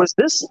 to pick him up. Was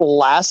this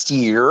last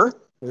year?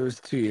 It was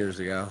 2 years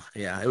ago.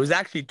 Yeah, it was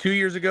actually 2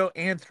 years ago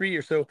and 3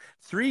 years. So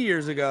 3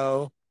 years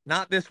ago,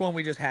 not this one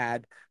we just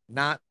had,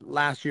 not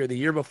last year, the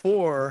year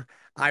before,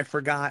 I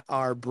forgot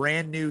our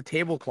brand new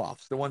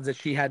tablecloths, the ones that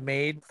she had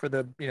made for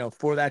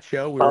for that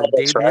show. We were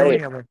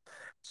debuting them.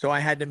 So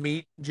I had to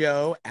meet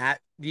Joe at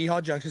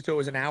Yeehaw Junction. So it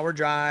was an hour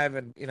drive,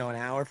 and an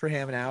hour for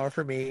him, an hour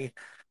for me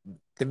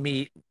to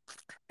meet.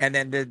 And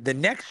then the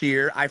next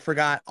year, I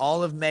forgot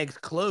all of Meg's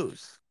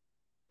clothes.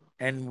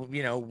 And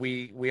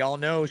we all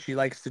know she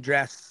likes to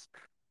dress,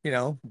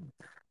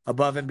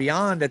 above and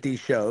beyond at these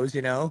shows.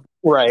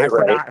 Right. I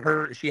forgot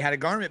her. She had a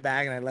garment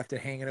bag, and I left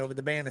it hanging over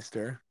the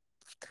banister.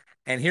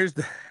 And here's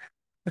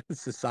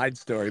it's a side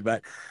story,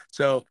 but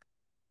so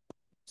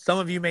some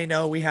of you may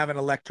know we have an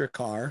electric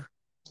car,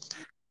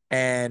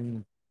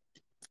 and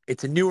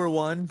it's a newer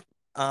one.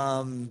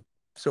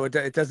 So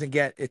it doesn't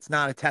get, it's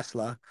not a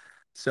Tesla,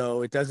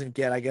 so it doesn't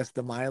get, I guess,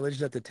 the mileage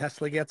that the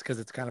Tesla gets because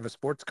it's kind of a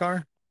sports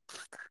car.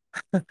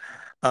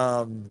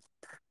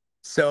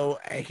 So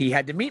he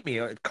had to meet me.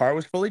 The car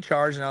was fully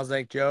charged, and I was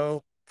like,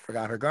 Joe,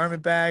 forgot her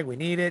garment bag. We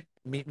need it.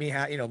 Meet me,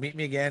 meet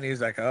me again. He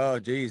was like, oh,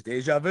 geez,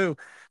 deja vu.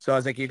 So I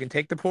was like, you can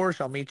take the Porsche.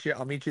 I'll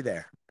meet you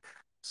there.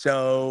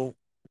 So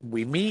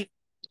we meet.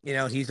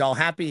 He's all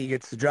happy. He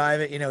gets to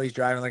drive it. He's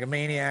driving like a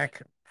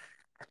maniac.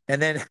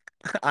 And then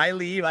I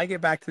leave. I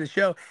get back to the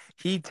show.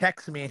 He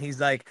texts me, and he's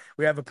like,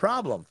 we have a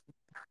problem.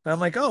 And I'm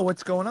like, oh,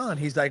 what's going on?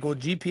 He's like, well,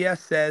 GPS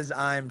says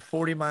I'm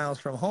 40 miles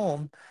from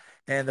home,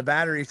 and the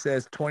battery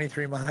says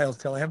 23 miles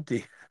till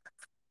empty.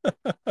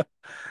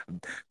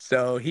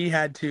 So he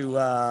had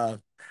to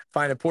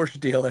find a Porsche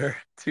dealer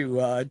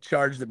to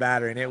charge the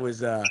battery, and it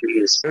was a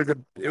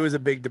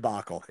big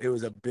debacle. It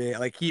was a big,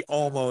 like, he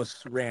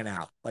almost ran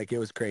out. Like, it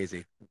was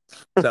crazy.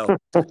 So,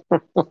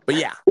 but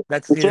yeah,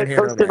 that's neither here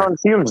nor there. On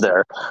fumes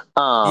there.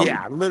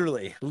 Yeah,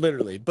 literally.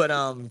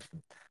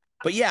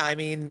 But yeah, I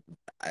mean,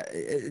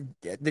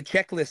 the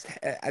checklist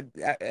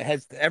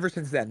has ever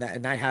since then,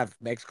 and I have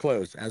Meg's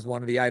clothes as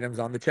one of the items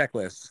on the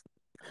checklist.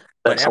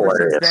 But That's ever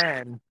hilarious. since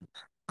then,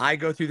 I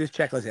go through this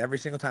checklist every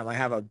single time. I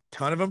have a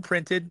ton of them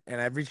printed,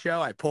 and every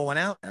show I pull one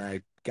out, and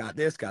I got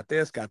this.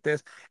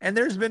 And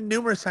there's been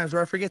numerous times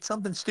where I forget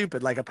something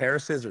stupid, like a pair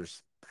of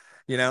scissors,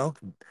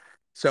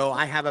 So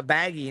I have a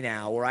baggie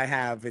now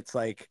where it's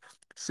like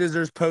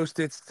scissors,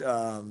 Post-its,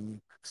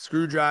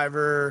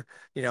 screwdriver,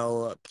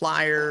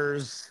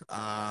 pliers,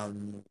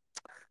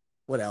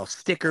 what else?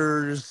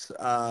 Stickers,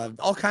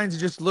 all kinds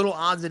of just little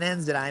odds and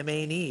ends that I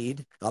may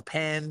need, a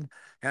pen,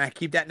 and I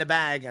keep that in the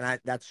bag, and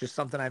that's just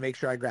something I make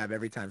sure I grab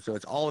every time. So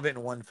it's all of it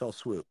in one fell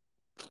swoop.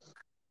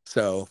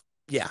 So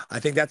Yeah, I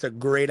think that's a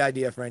great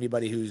idea for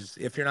anybody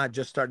if you're not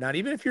just starting out,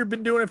 even if you've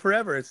been doing it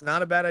forever, it's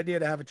not a bad idea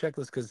to have a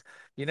checklist because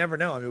you never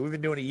know. I mean, we've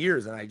been doing it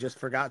years and I just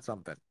forgot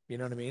something. You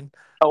know what I mean?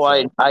 Oh,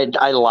 So,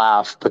 I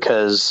laugh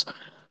because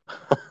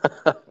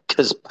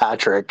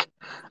Patrick,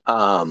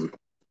 um,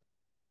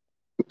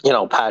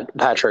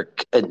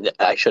 Patrick, and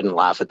I shouldn't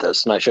laugh at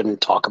this and I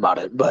shouldn't talk about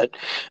it, but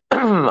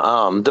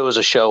there was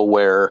a show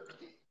where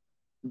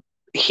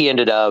he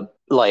ended up,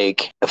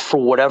 like, for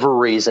whatever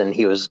reason,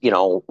 he was,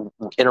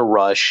 in a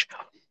rush.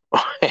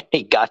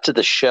 He got to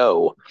the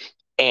show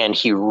and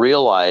he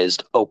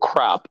realized, oh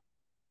crap,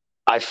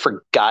 I've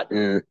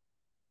forgotten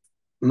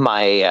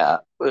my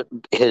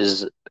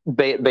his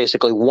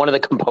basically one of the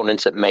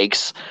components that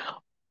makes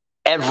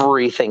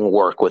everything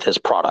work with his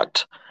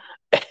product.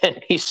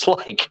 And he's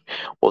like,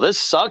 well, this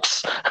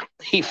sucks.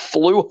 He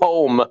flew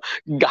home,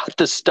 got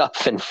the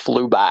stuff, and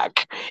flew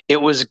back. It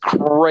was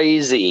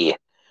crazy.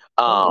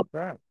 holy Um,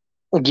 crap.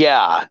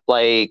 yeah,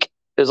 like,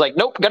 it was like,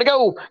 nope, gotta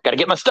go, gotta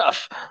get my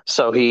stuff.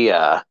 So he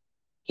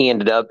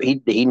ended up,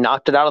 he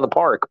knocked it out of the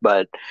park.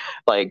 But,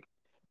 like,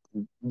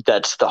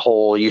 that's the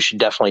whole, you should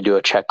definitely do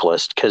a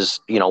checklist,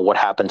 because what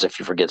happens if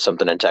you forget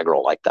something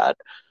integral like that.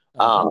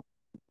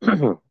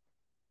 Uh-huh.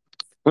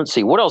 Let's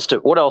see, what else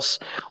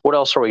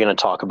are we going to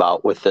talk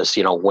about with this,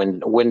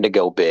 when to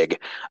go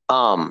big.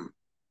 um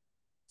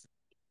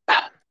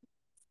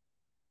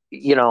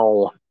you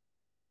know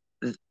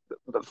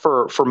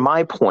for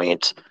my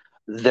point,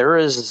 there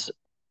is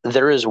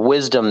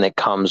wisdom that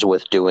comes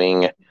with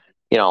doing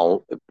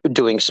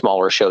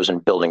smaller shows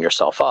and building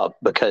yourself up,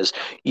 because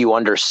you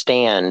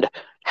understand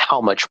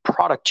how much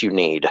product you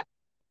need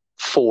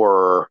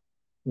for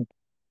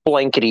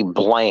blankety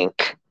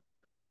blank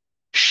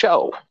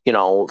show,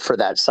 for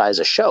that size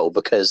of show.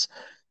 Because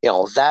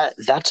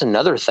that's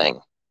another thing.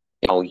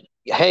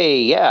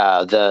 Hey,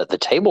 yeah, the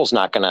table's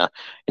not gonna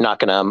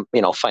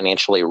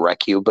financially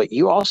wreck you, but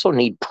you also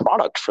need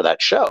product for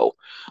that show.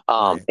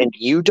 Right. And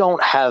you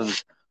don't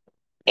have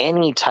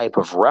any type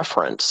of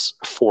reference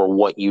for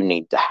what you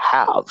need to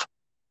have,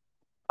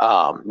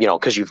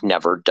 because you've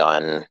never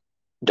done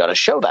a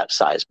show that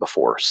size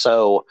before.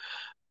 So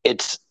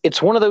it's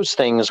one of those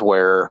things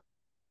where,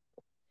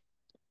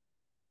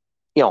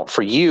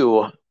 for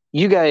you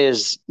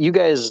guys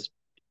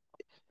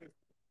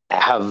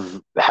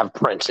have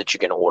prints that you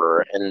can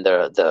order, and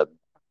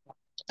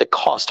the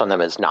cost on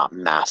them is not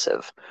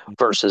massive,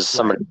 versus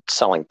somebody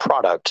selling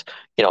product.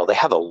 They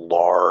have a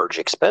large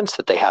expense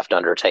that they have to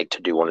undertake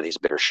to do one of these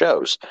bigger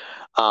shows.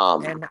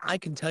 And I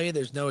can tell you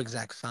there's no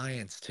exact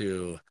science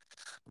to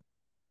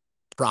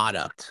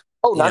product.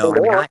 Oh, not I mean,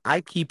 anymore.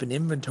 I keep an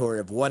inventory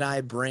of what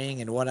I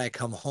bring and what I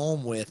come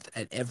home with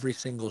at every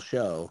single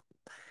show.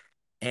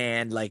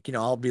 And like,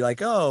 I'll be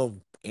like, oh,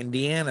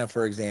 Indiana,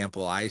 for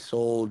example, I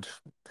sold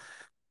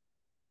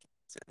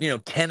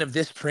 10 of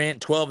this print,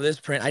 12 of this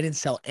print. I didn't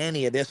sell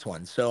any of this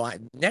one. So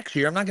next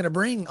year I'm not going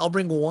to I'll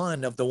bring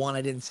one of the one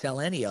I didn't sell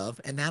any of.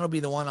 And that'll be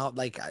the one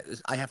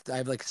I have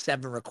like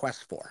 7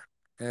 requests for.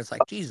 And it's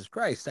like, Jesus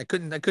Christ, I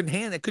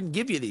couldn't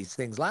give you these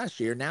things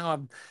last year. Now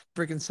I'm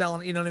freaking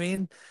selling, you know what I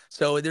mean?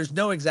 So there's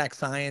no exact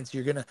science.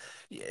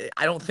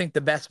 I don't think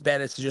the best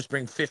bet is to just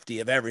bring 50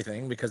 of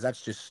everything, because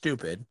that's just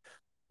stupid.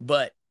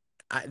 But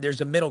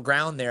there's a middle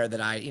ground there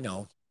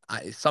that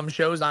some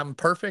shows I'm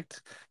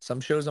perfect,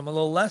 some shows I'm a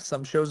little less,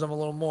 some shows I'm a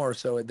little more.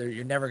 So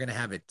you're never going to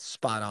have it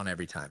spot on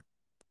every time.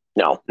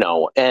 No.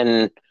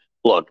 And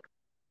look,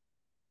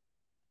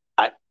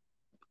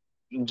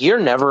 you're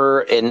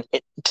never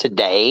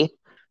today,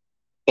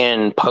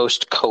 in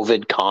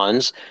post-COVID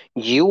cons,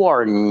 you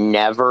are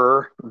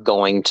never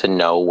going to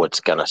know what's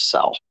going to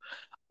sell.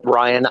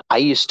 Ryan, I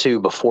used to,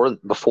 before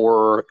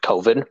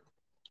COVID,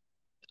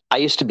 I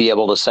used to be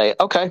able to say,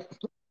 okay,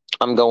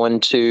 I'm going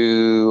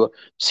to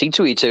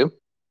C2E2.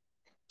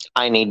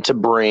 I need to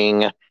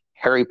bring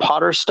Harry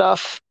Potter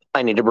stuff.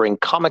 I need to bring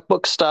comic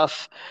book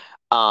stuff.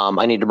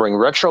 I need to bring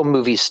retro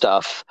movie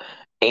stuff,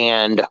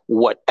 and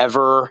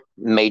whatever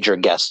major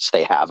guests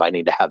they have, I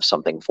need to have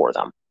something for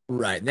them.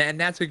 Right. And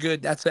that's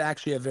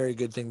actually a very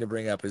good thing to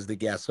bring up, is the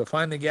guest. So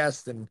find the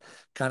guest and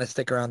kind of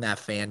stick around that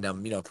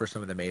fandom, for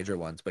some of the major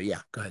ones. But yeah,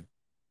 go ahead.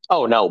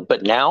 Oh no,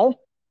 but now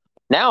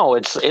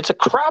it's a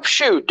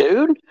crapshoot,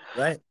 dude.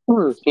 Right.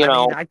 I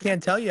mean, I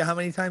can't tell you how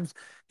many times,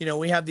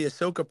 we have the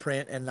Ahsoka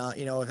print, and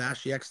if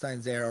Ashley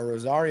Eckstein's there or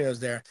Rosario's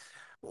there,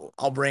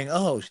 I'll bring,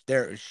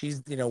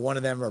 she's, one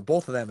of them or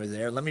both of them is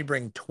there. Let me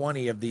bring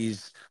 20 of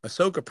these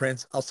Ahsoka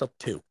prints. I'll sell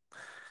 2.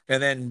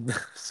 And then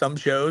some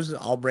shows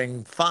I'll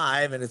bring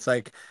 5, and it's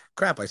like,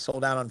 crap, I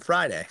sold out on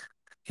Friday.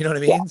 You know what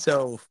I mean? Yeah.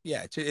 So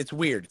yeah, it's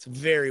weird. It's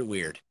very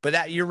weird.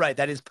 But you're right.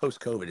 That is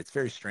post-COVID. It's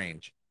very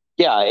strange.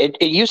 Yeah,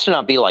 it used to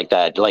not be like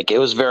that. Like, it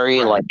was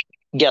very like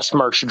guest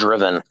merch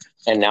driven,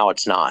 and now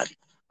it's not.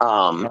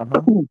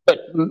 But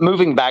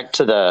moving back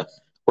to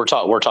we're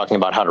talking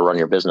about how to run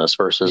your business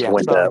versus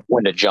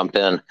when to jump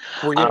in.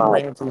 We're getting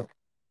ranty.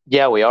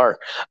 Yeah, we are.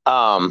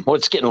 Well,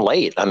 it's getting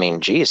late. I mean,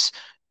 geez.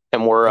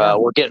 And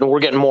we're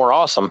getting more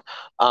awesome.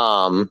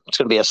 It's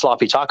going to be a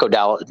sloppy taco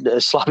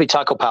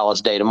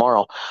palace day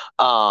tomorrow.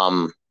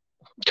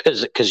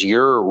 because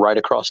you're right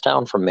across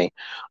town from me.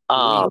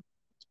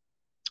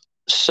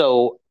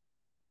 So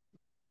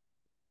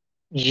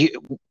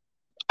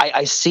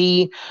I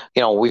see,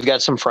 we've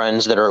got some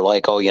friends that are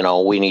like,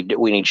 oh, we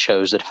need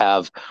shows that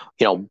have,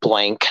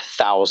 blank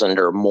thousand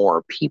or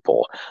more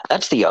people.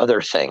 That's the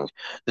other thing,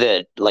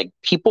 that like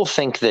people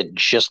think that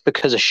just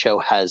because a show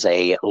has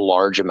a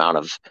large amount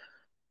of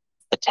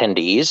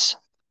attendees,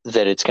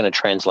 that it's going to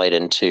translate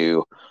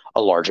into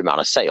a large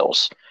amount of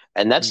sales.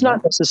 And that's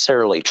not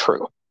necessarily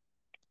true.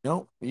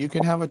 No, you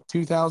can have a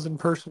 2,000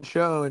 person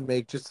show and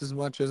make just as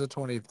much as a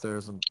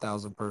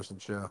 20,000 person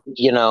show.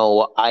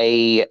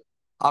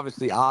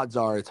 Obviously odds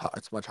are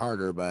it's much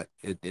harder, but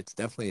it's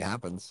definitely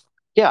happens.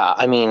 Yeah,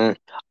 I mean,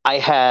 I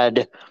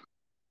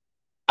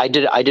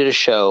did a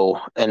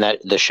show, and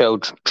that the show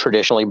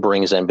traditionally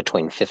brings in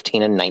between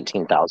 15 and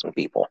 19,000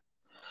 people.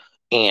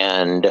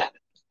 And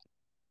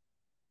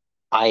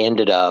I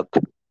ended up,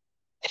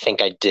 I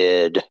think I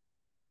did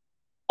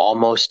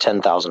almost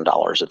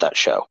 $10,000 at that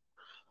show,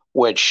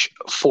 which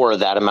for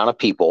that amount of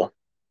people,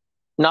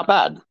 not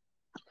bad.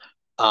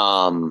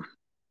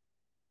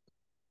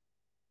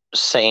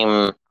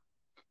 Same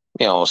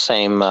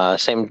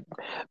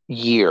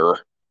year,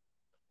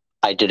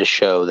 I did a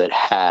show that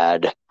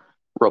had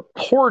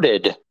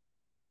reported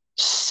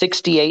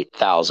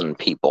 68,000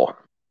 people.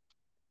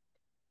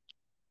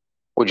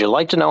 Would you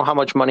like to know how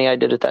much money I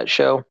did at that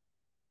show?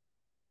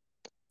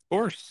 Of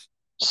course.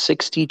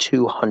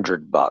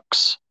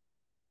 $6,200.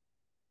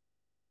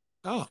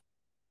 Oh.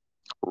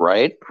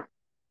 Right?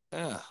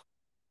 Yeah.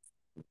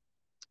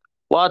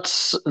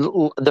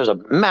 There's a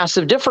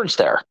massive difference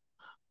there.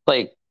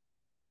 Like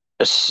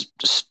a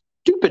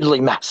stupidly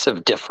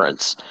massive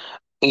difference.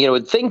 You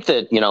would think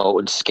that, it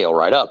would scale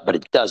right up, but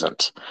it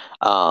doesn't.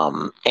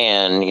 And,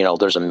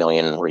 there's a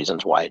million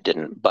reasons why it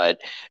didn't.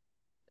 But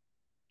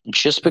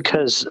just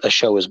because a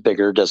show is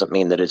bigger doesn't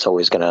mean that it's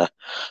always going to,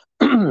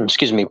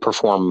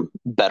 perform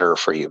better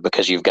for you,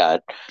 because you've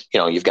got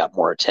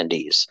more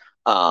attendees.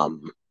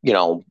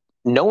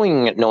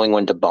 Knowing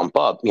when to bump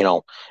up,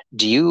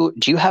 do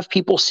you have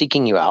people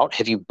seeking you out?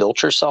 Have you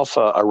built yourself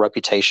a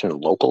reputation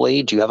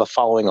locally? Do you have a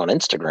following on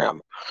Instagram?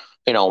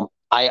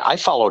 I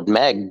followed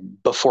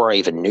Meg before I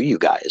even knew you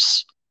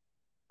guys.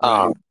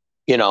 Right.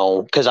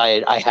 Because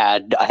I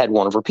had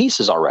one of her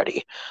pieces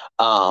already.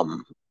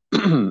 And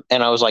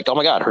I was like, oh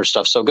my God, her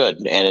stuff's so good,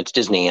 and it's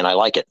Disney and I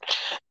like it.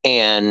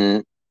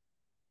 And,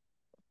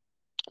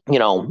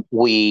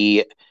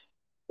 we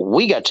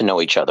got to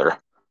know each other,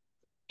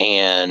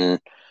 and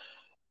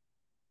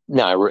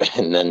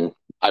then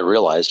I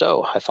realized,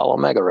 oh, I follow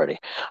Meg already.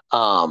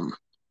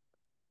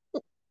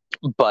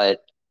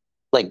 But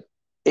like,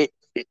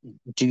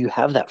 do you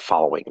have that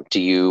following?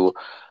 Do you,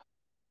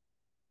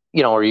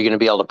 are you going to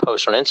be able to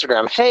post on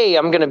Instagram? Hey,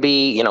 I'm going to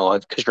be,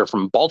 because you're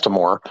from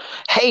Baltimore.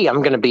 Hey,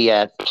 I'm going to be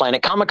at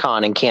Planet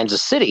Comic-Con in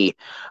Kansas City.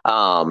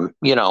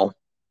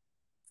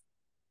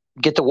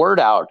 Get the word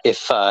out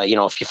if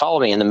you follow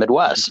me in the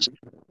Midwest.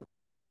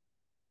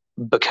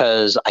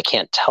 Because I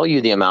can't tell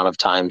you the amount of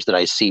times that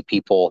I see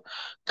people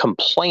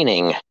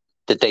complaining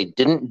that they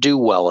didn't do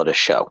well at a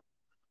show,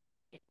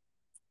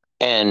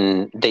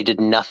 and they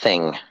did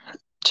nothing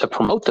to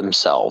promote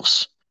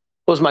themselves.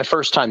 It was my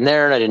first time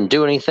there and I didn't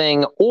do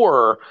anything,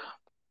 or,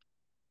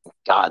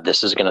 God,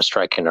 this is going to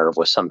strike a nerve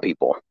with some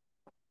people.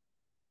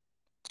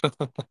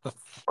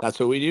 That's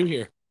what we do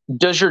here.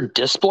 Does your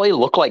display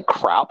look like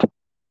crap?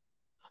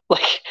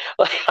 Like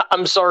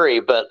I'm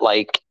sorry, but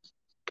like,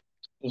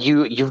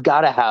 you've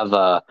got to have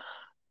a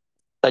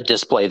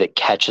display that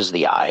catches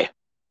the eye,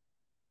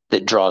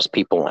 that draws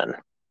people in.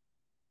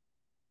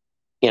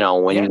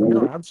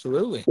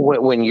 Absolutely.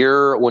 When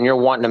you're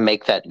wanting to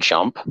make that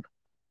jump,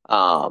 you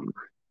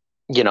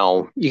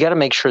got to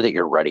make sure that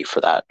you're ready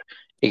for that.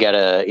 You got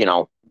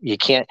to,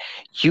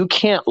 you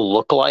can't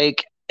look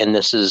like, and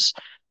this is,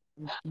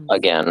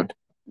 again,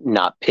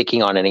 not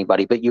picking on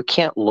anybody, but you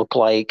can't look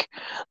like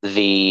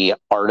the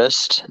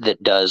artist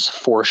that does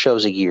 4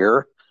 shows a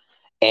year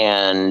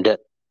and,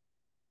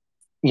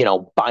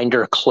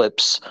 binder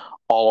clips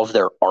all of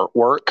their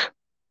artwork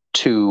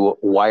to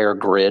wire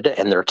grid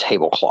and their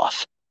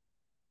tablecloth.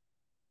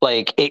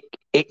 Like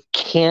you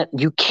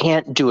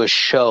can't do a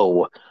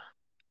show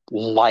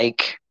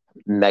like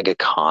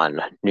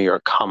MegaCon, New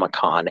York Comic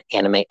Con,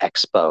 Anime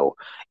Expo,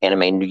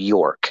 Anime New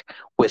York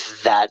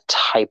with that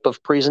type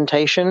of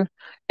presentation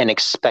and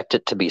expect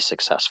it to be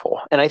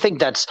successful. And I think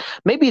that's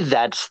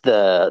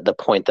the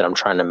point that I'm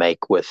trying to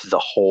make with the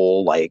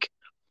whole like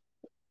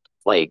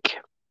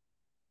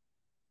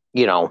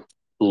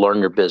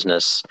learn your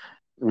business,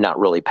 not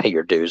really pay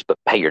your dues, but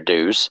pay your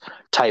dues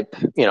type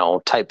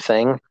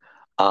thing.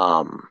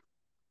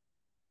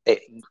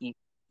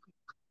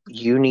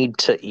 You need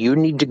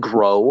to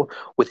grow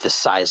with the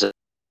size of.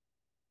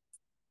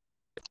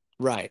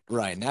 Right.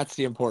 And that's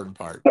the important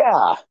part.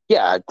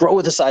 Yeah. Grow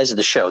with the size of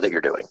the show that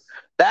you're doing.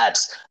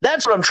 That's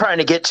what I'm trying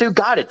to get to.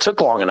 God, it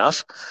took long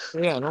enough.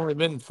 Yeah, it only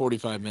been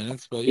 45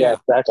 minutes, but yeah.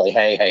 Exactly.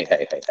 Hey.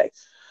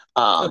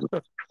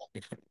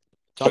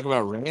 Talk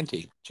about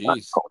ranting.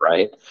 Jeez.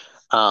 Right.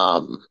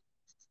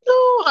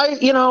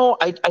 No,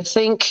 I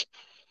think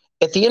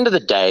at the end of the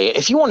day,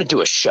 if you want to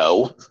do a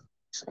show,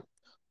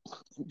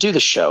 do the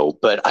show.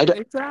 But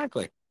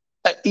Exactly.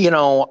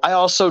 I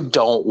also I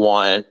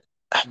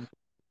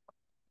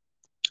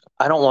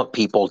don't want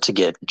people to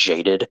get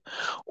jaded,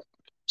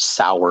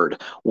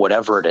 soured,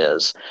 whatever it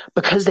is,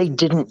 because they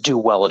didn't do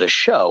well at a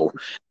show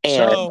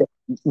and So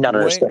not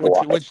wait, understand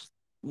why.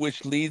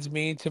 which leads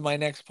me to my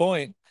next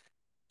point.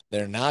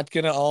 They're not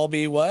gonna all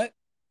be what?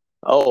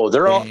 Oh,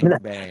 they're all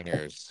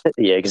Bangers.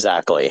 yeah,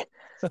 exactly.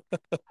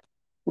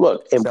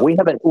 Look, and So we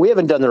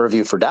haven't done the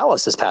review for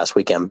Dallas this past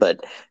weekend,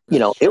 but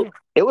that's true.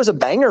 it was a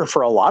banger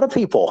for a lot of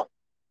people.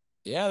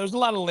 Yeah, there's a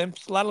lot of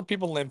limps, a lot of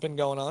people limping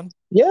going on.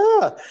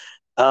 Yeah.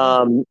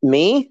 Yeah.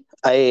 Me,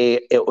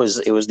 it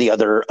was the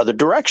other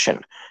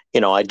direction.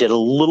 I did a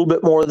little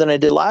bit more than I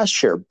did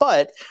last year,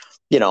 but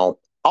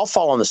I'll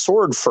fall on the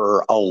sword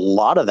for a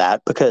lot of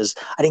that because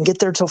I didn't get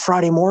there till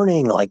Friday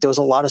morning. Like there was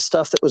a lot of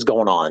stuff that was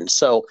going on.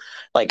 So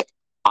like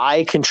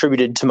I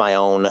contributed to my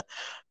own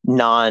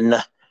non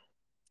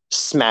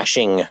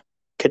smashing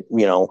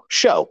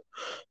show.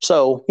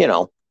 So,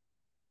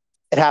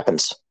 it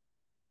happens.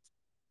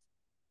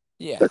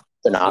 Yeah.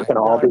 They're not Okay.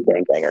 going to all be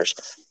gangbangers.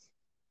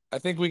 I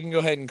think we can go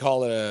ahead and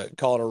call it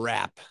a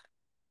wrap.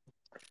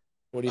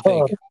 What do you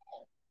think?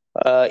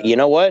 You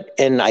know what?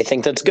 And I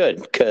think that's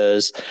good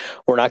because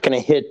we're not going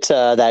to hit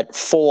that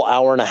full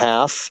hour and a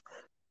half.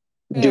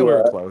 Yeah, we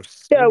were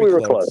close. Yeah, We we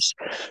were were close.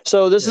 close.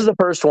 So this is Yeah. the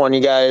first one,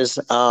 you guys.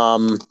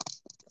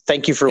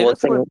 Thank you for Hit us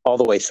listening with all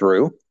the way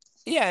through.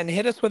 Yeah, and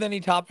hit us with any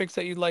topics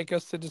that you'd like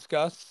us to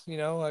discuss.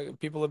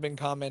 People have been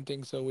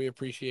commenting, so we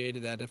appreciate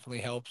it. That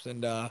definitely helps.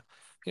 And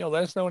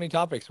let us know any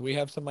topics. We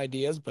have some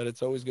ideas, but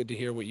it's always good to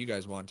hear what you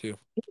guys want too.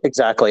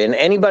 Exactly. And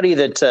anybody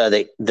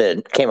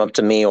that came up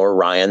to me or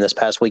Ryan this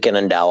past weekend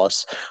in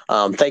Dallas,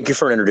 thank you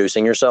for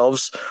introducing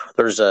yourselves.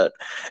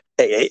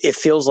 It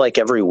feels like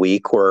every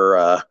week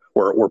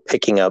we're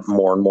picking up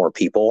more and more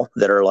people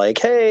that are like,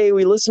 hey,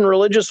 we listen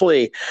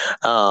religiously.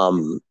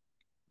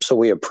 So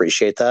we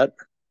appreciate that.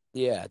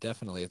 Yeah,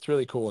 definitely. It's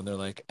really cool. And they're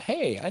like,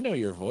 "Hey, I know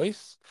your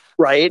voice."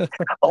 Right.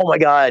 Oh my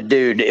God,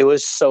 dude. It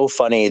was so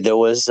funny. There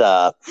was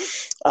a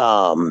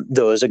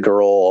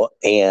girl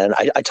and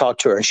I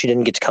talked to her and she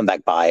didn't get to come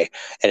back by.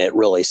 And it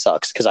really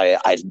sucks because I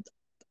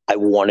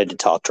wanted to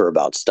talk to her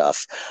about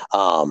stuff.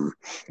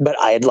 But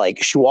I had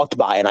she walked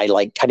by and I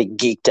kind of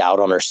geeked out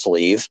on her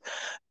sleeve.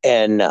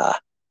 And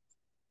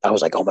I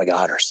was like, oh my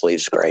God, her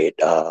sleeve's great.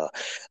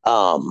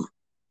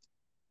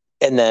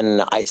 And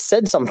then I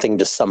said something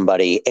to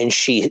somebody, and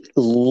she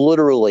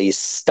literally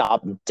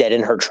stopped dead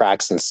in her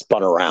tracks and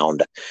spun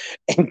around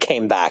and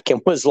came back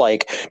and was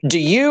like, do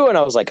you? And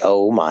I was like,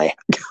 oh my.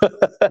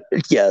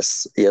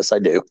 Yes, I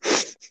do.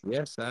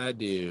 Yes, I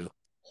do.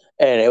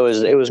 And it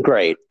was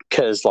great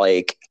because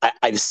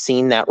I've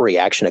seen that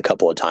reaction a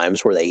couple of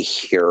times where they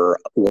hear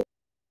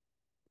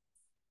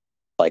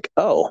like,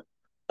 oh,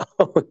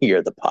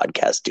 you're the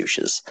podcast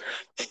douches.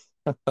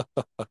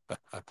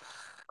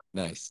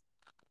 Nice.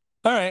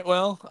 All right.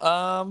 Well,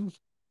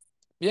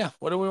 yeah.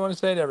 What do we want to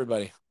say to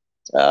everybody?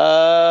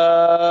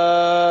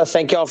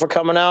 Thank y'all for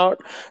coming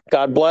out.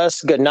 God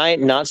bless. Good night.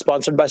 Not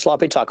sponsored by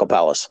Sloppy Taco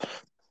Palace.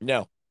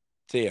 No.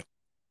 See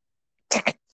you.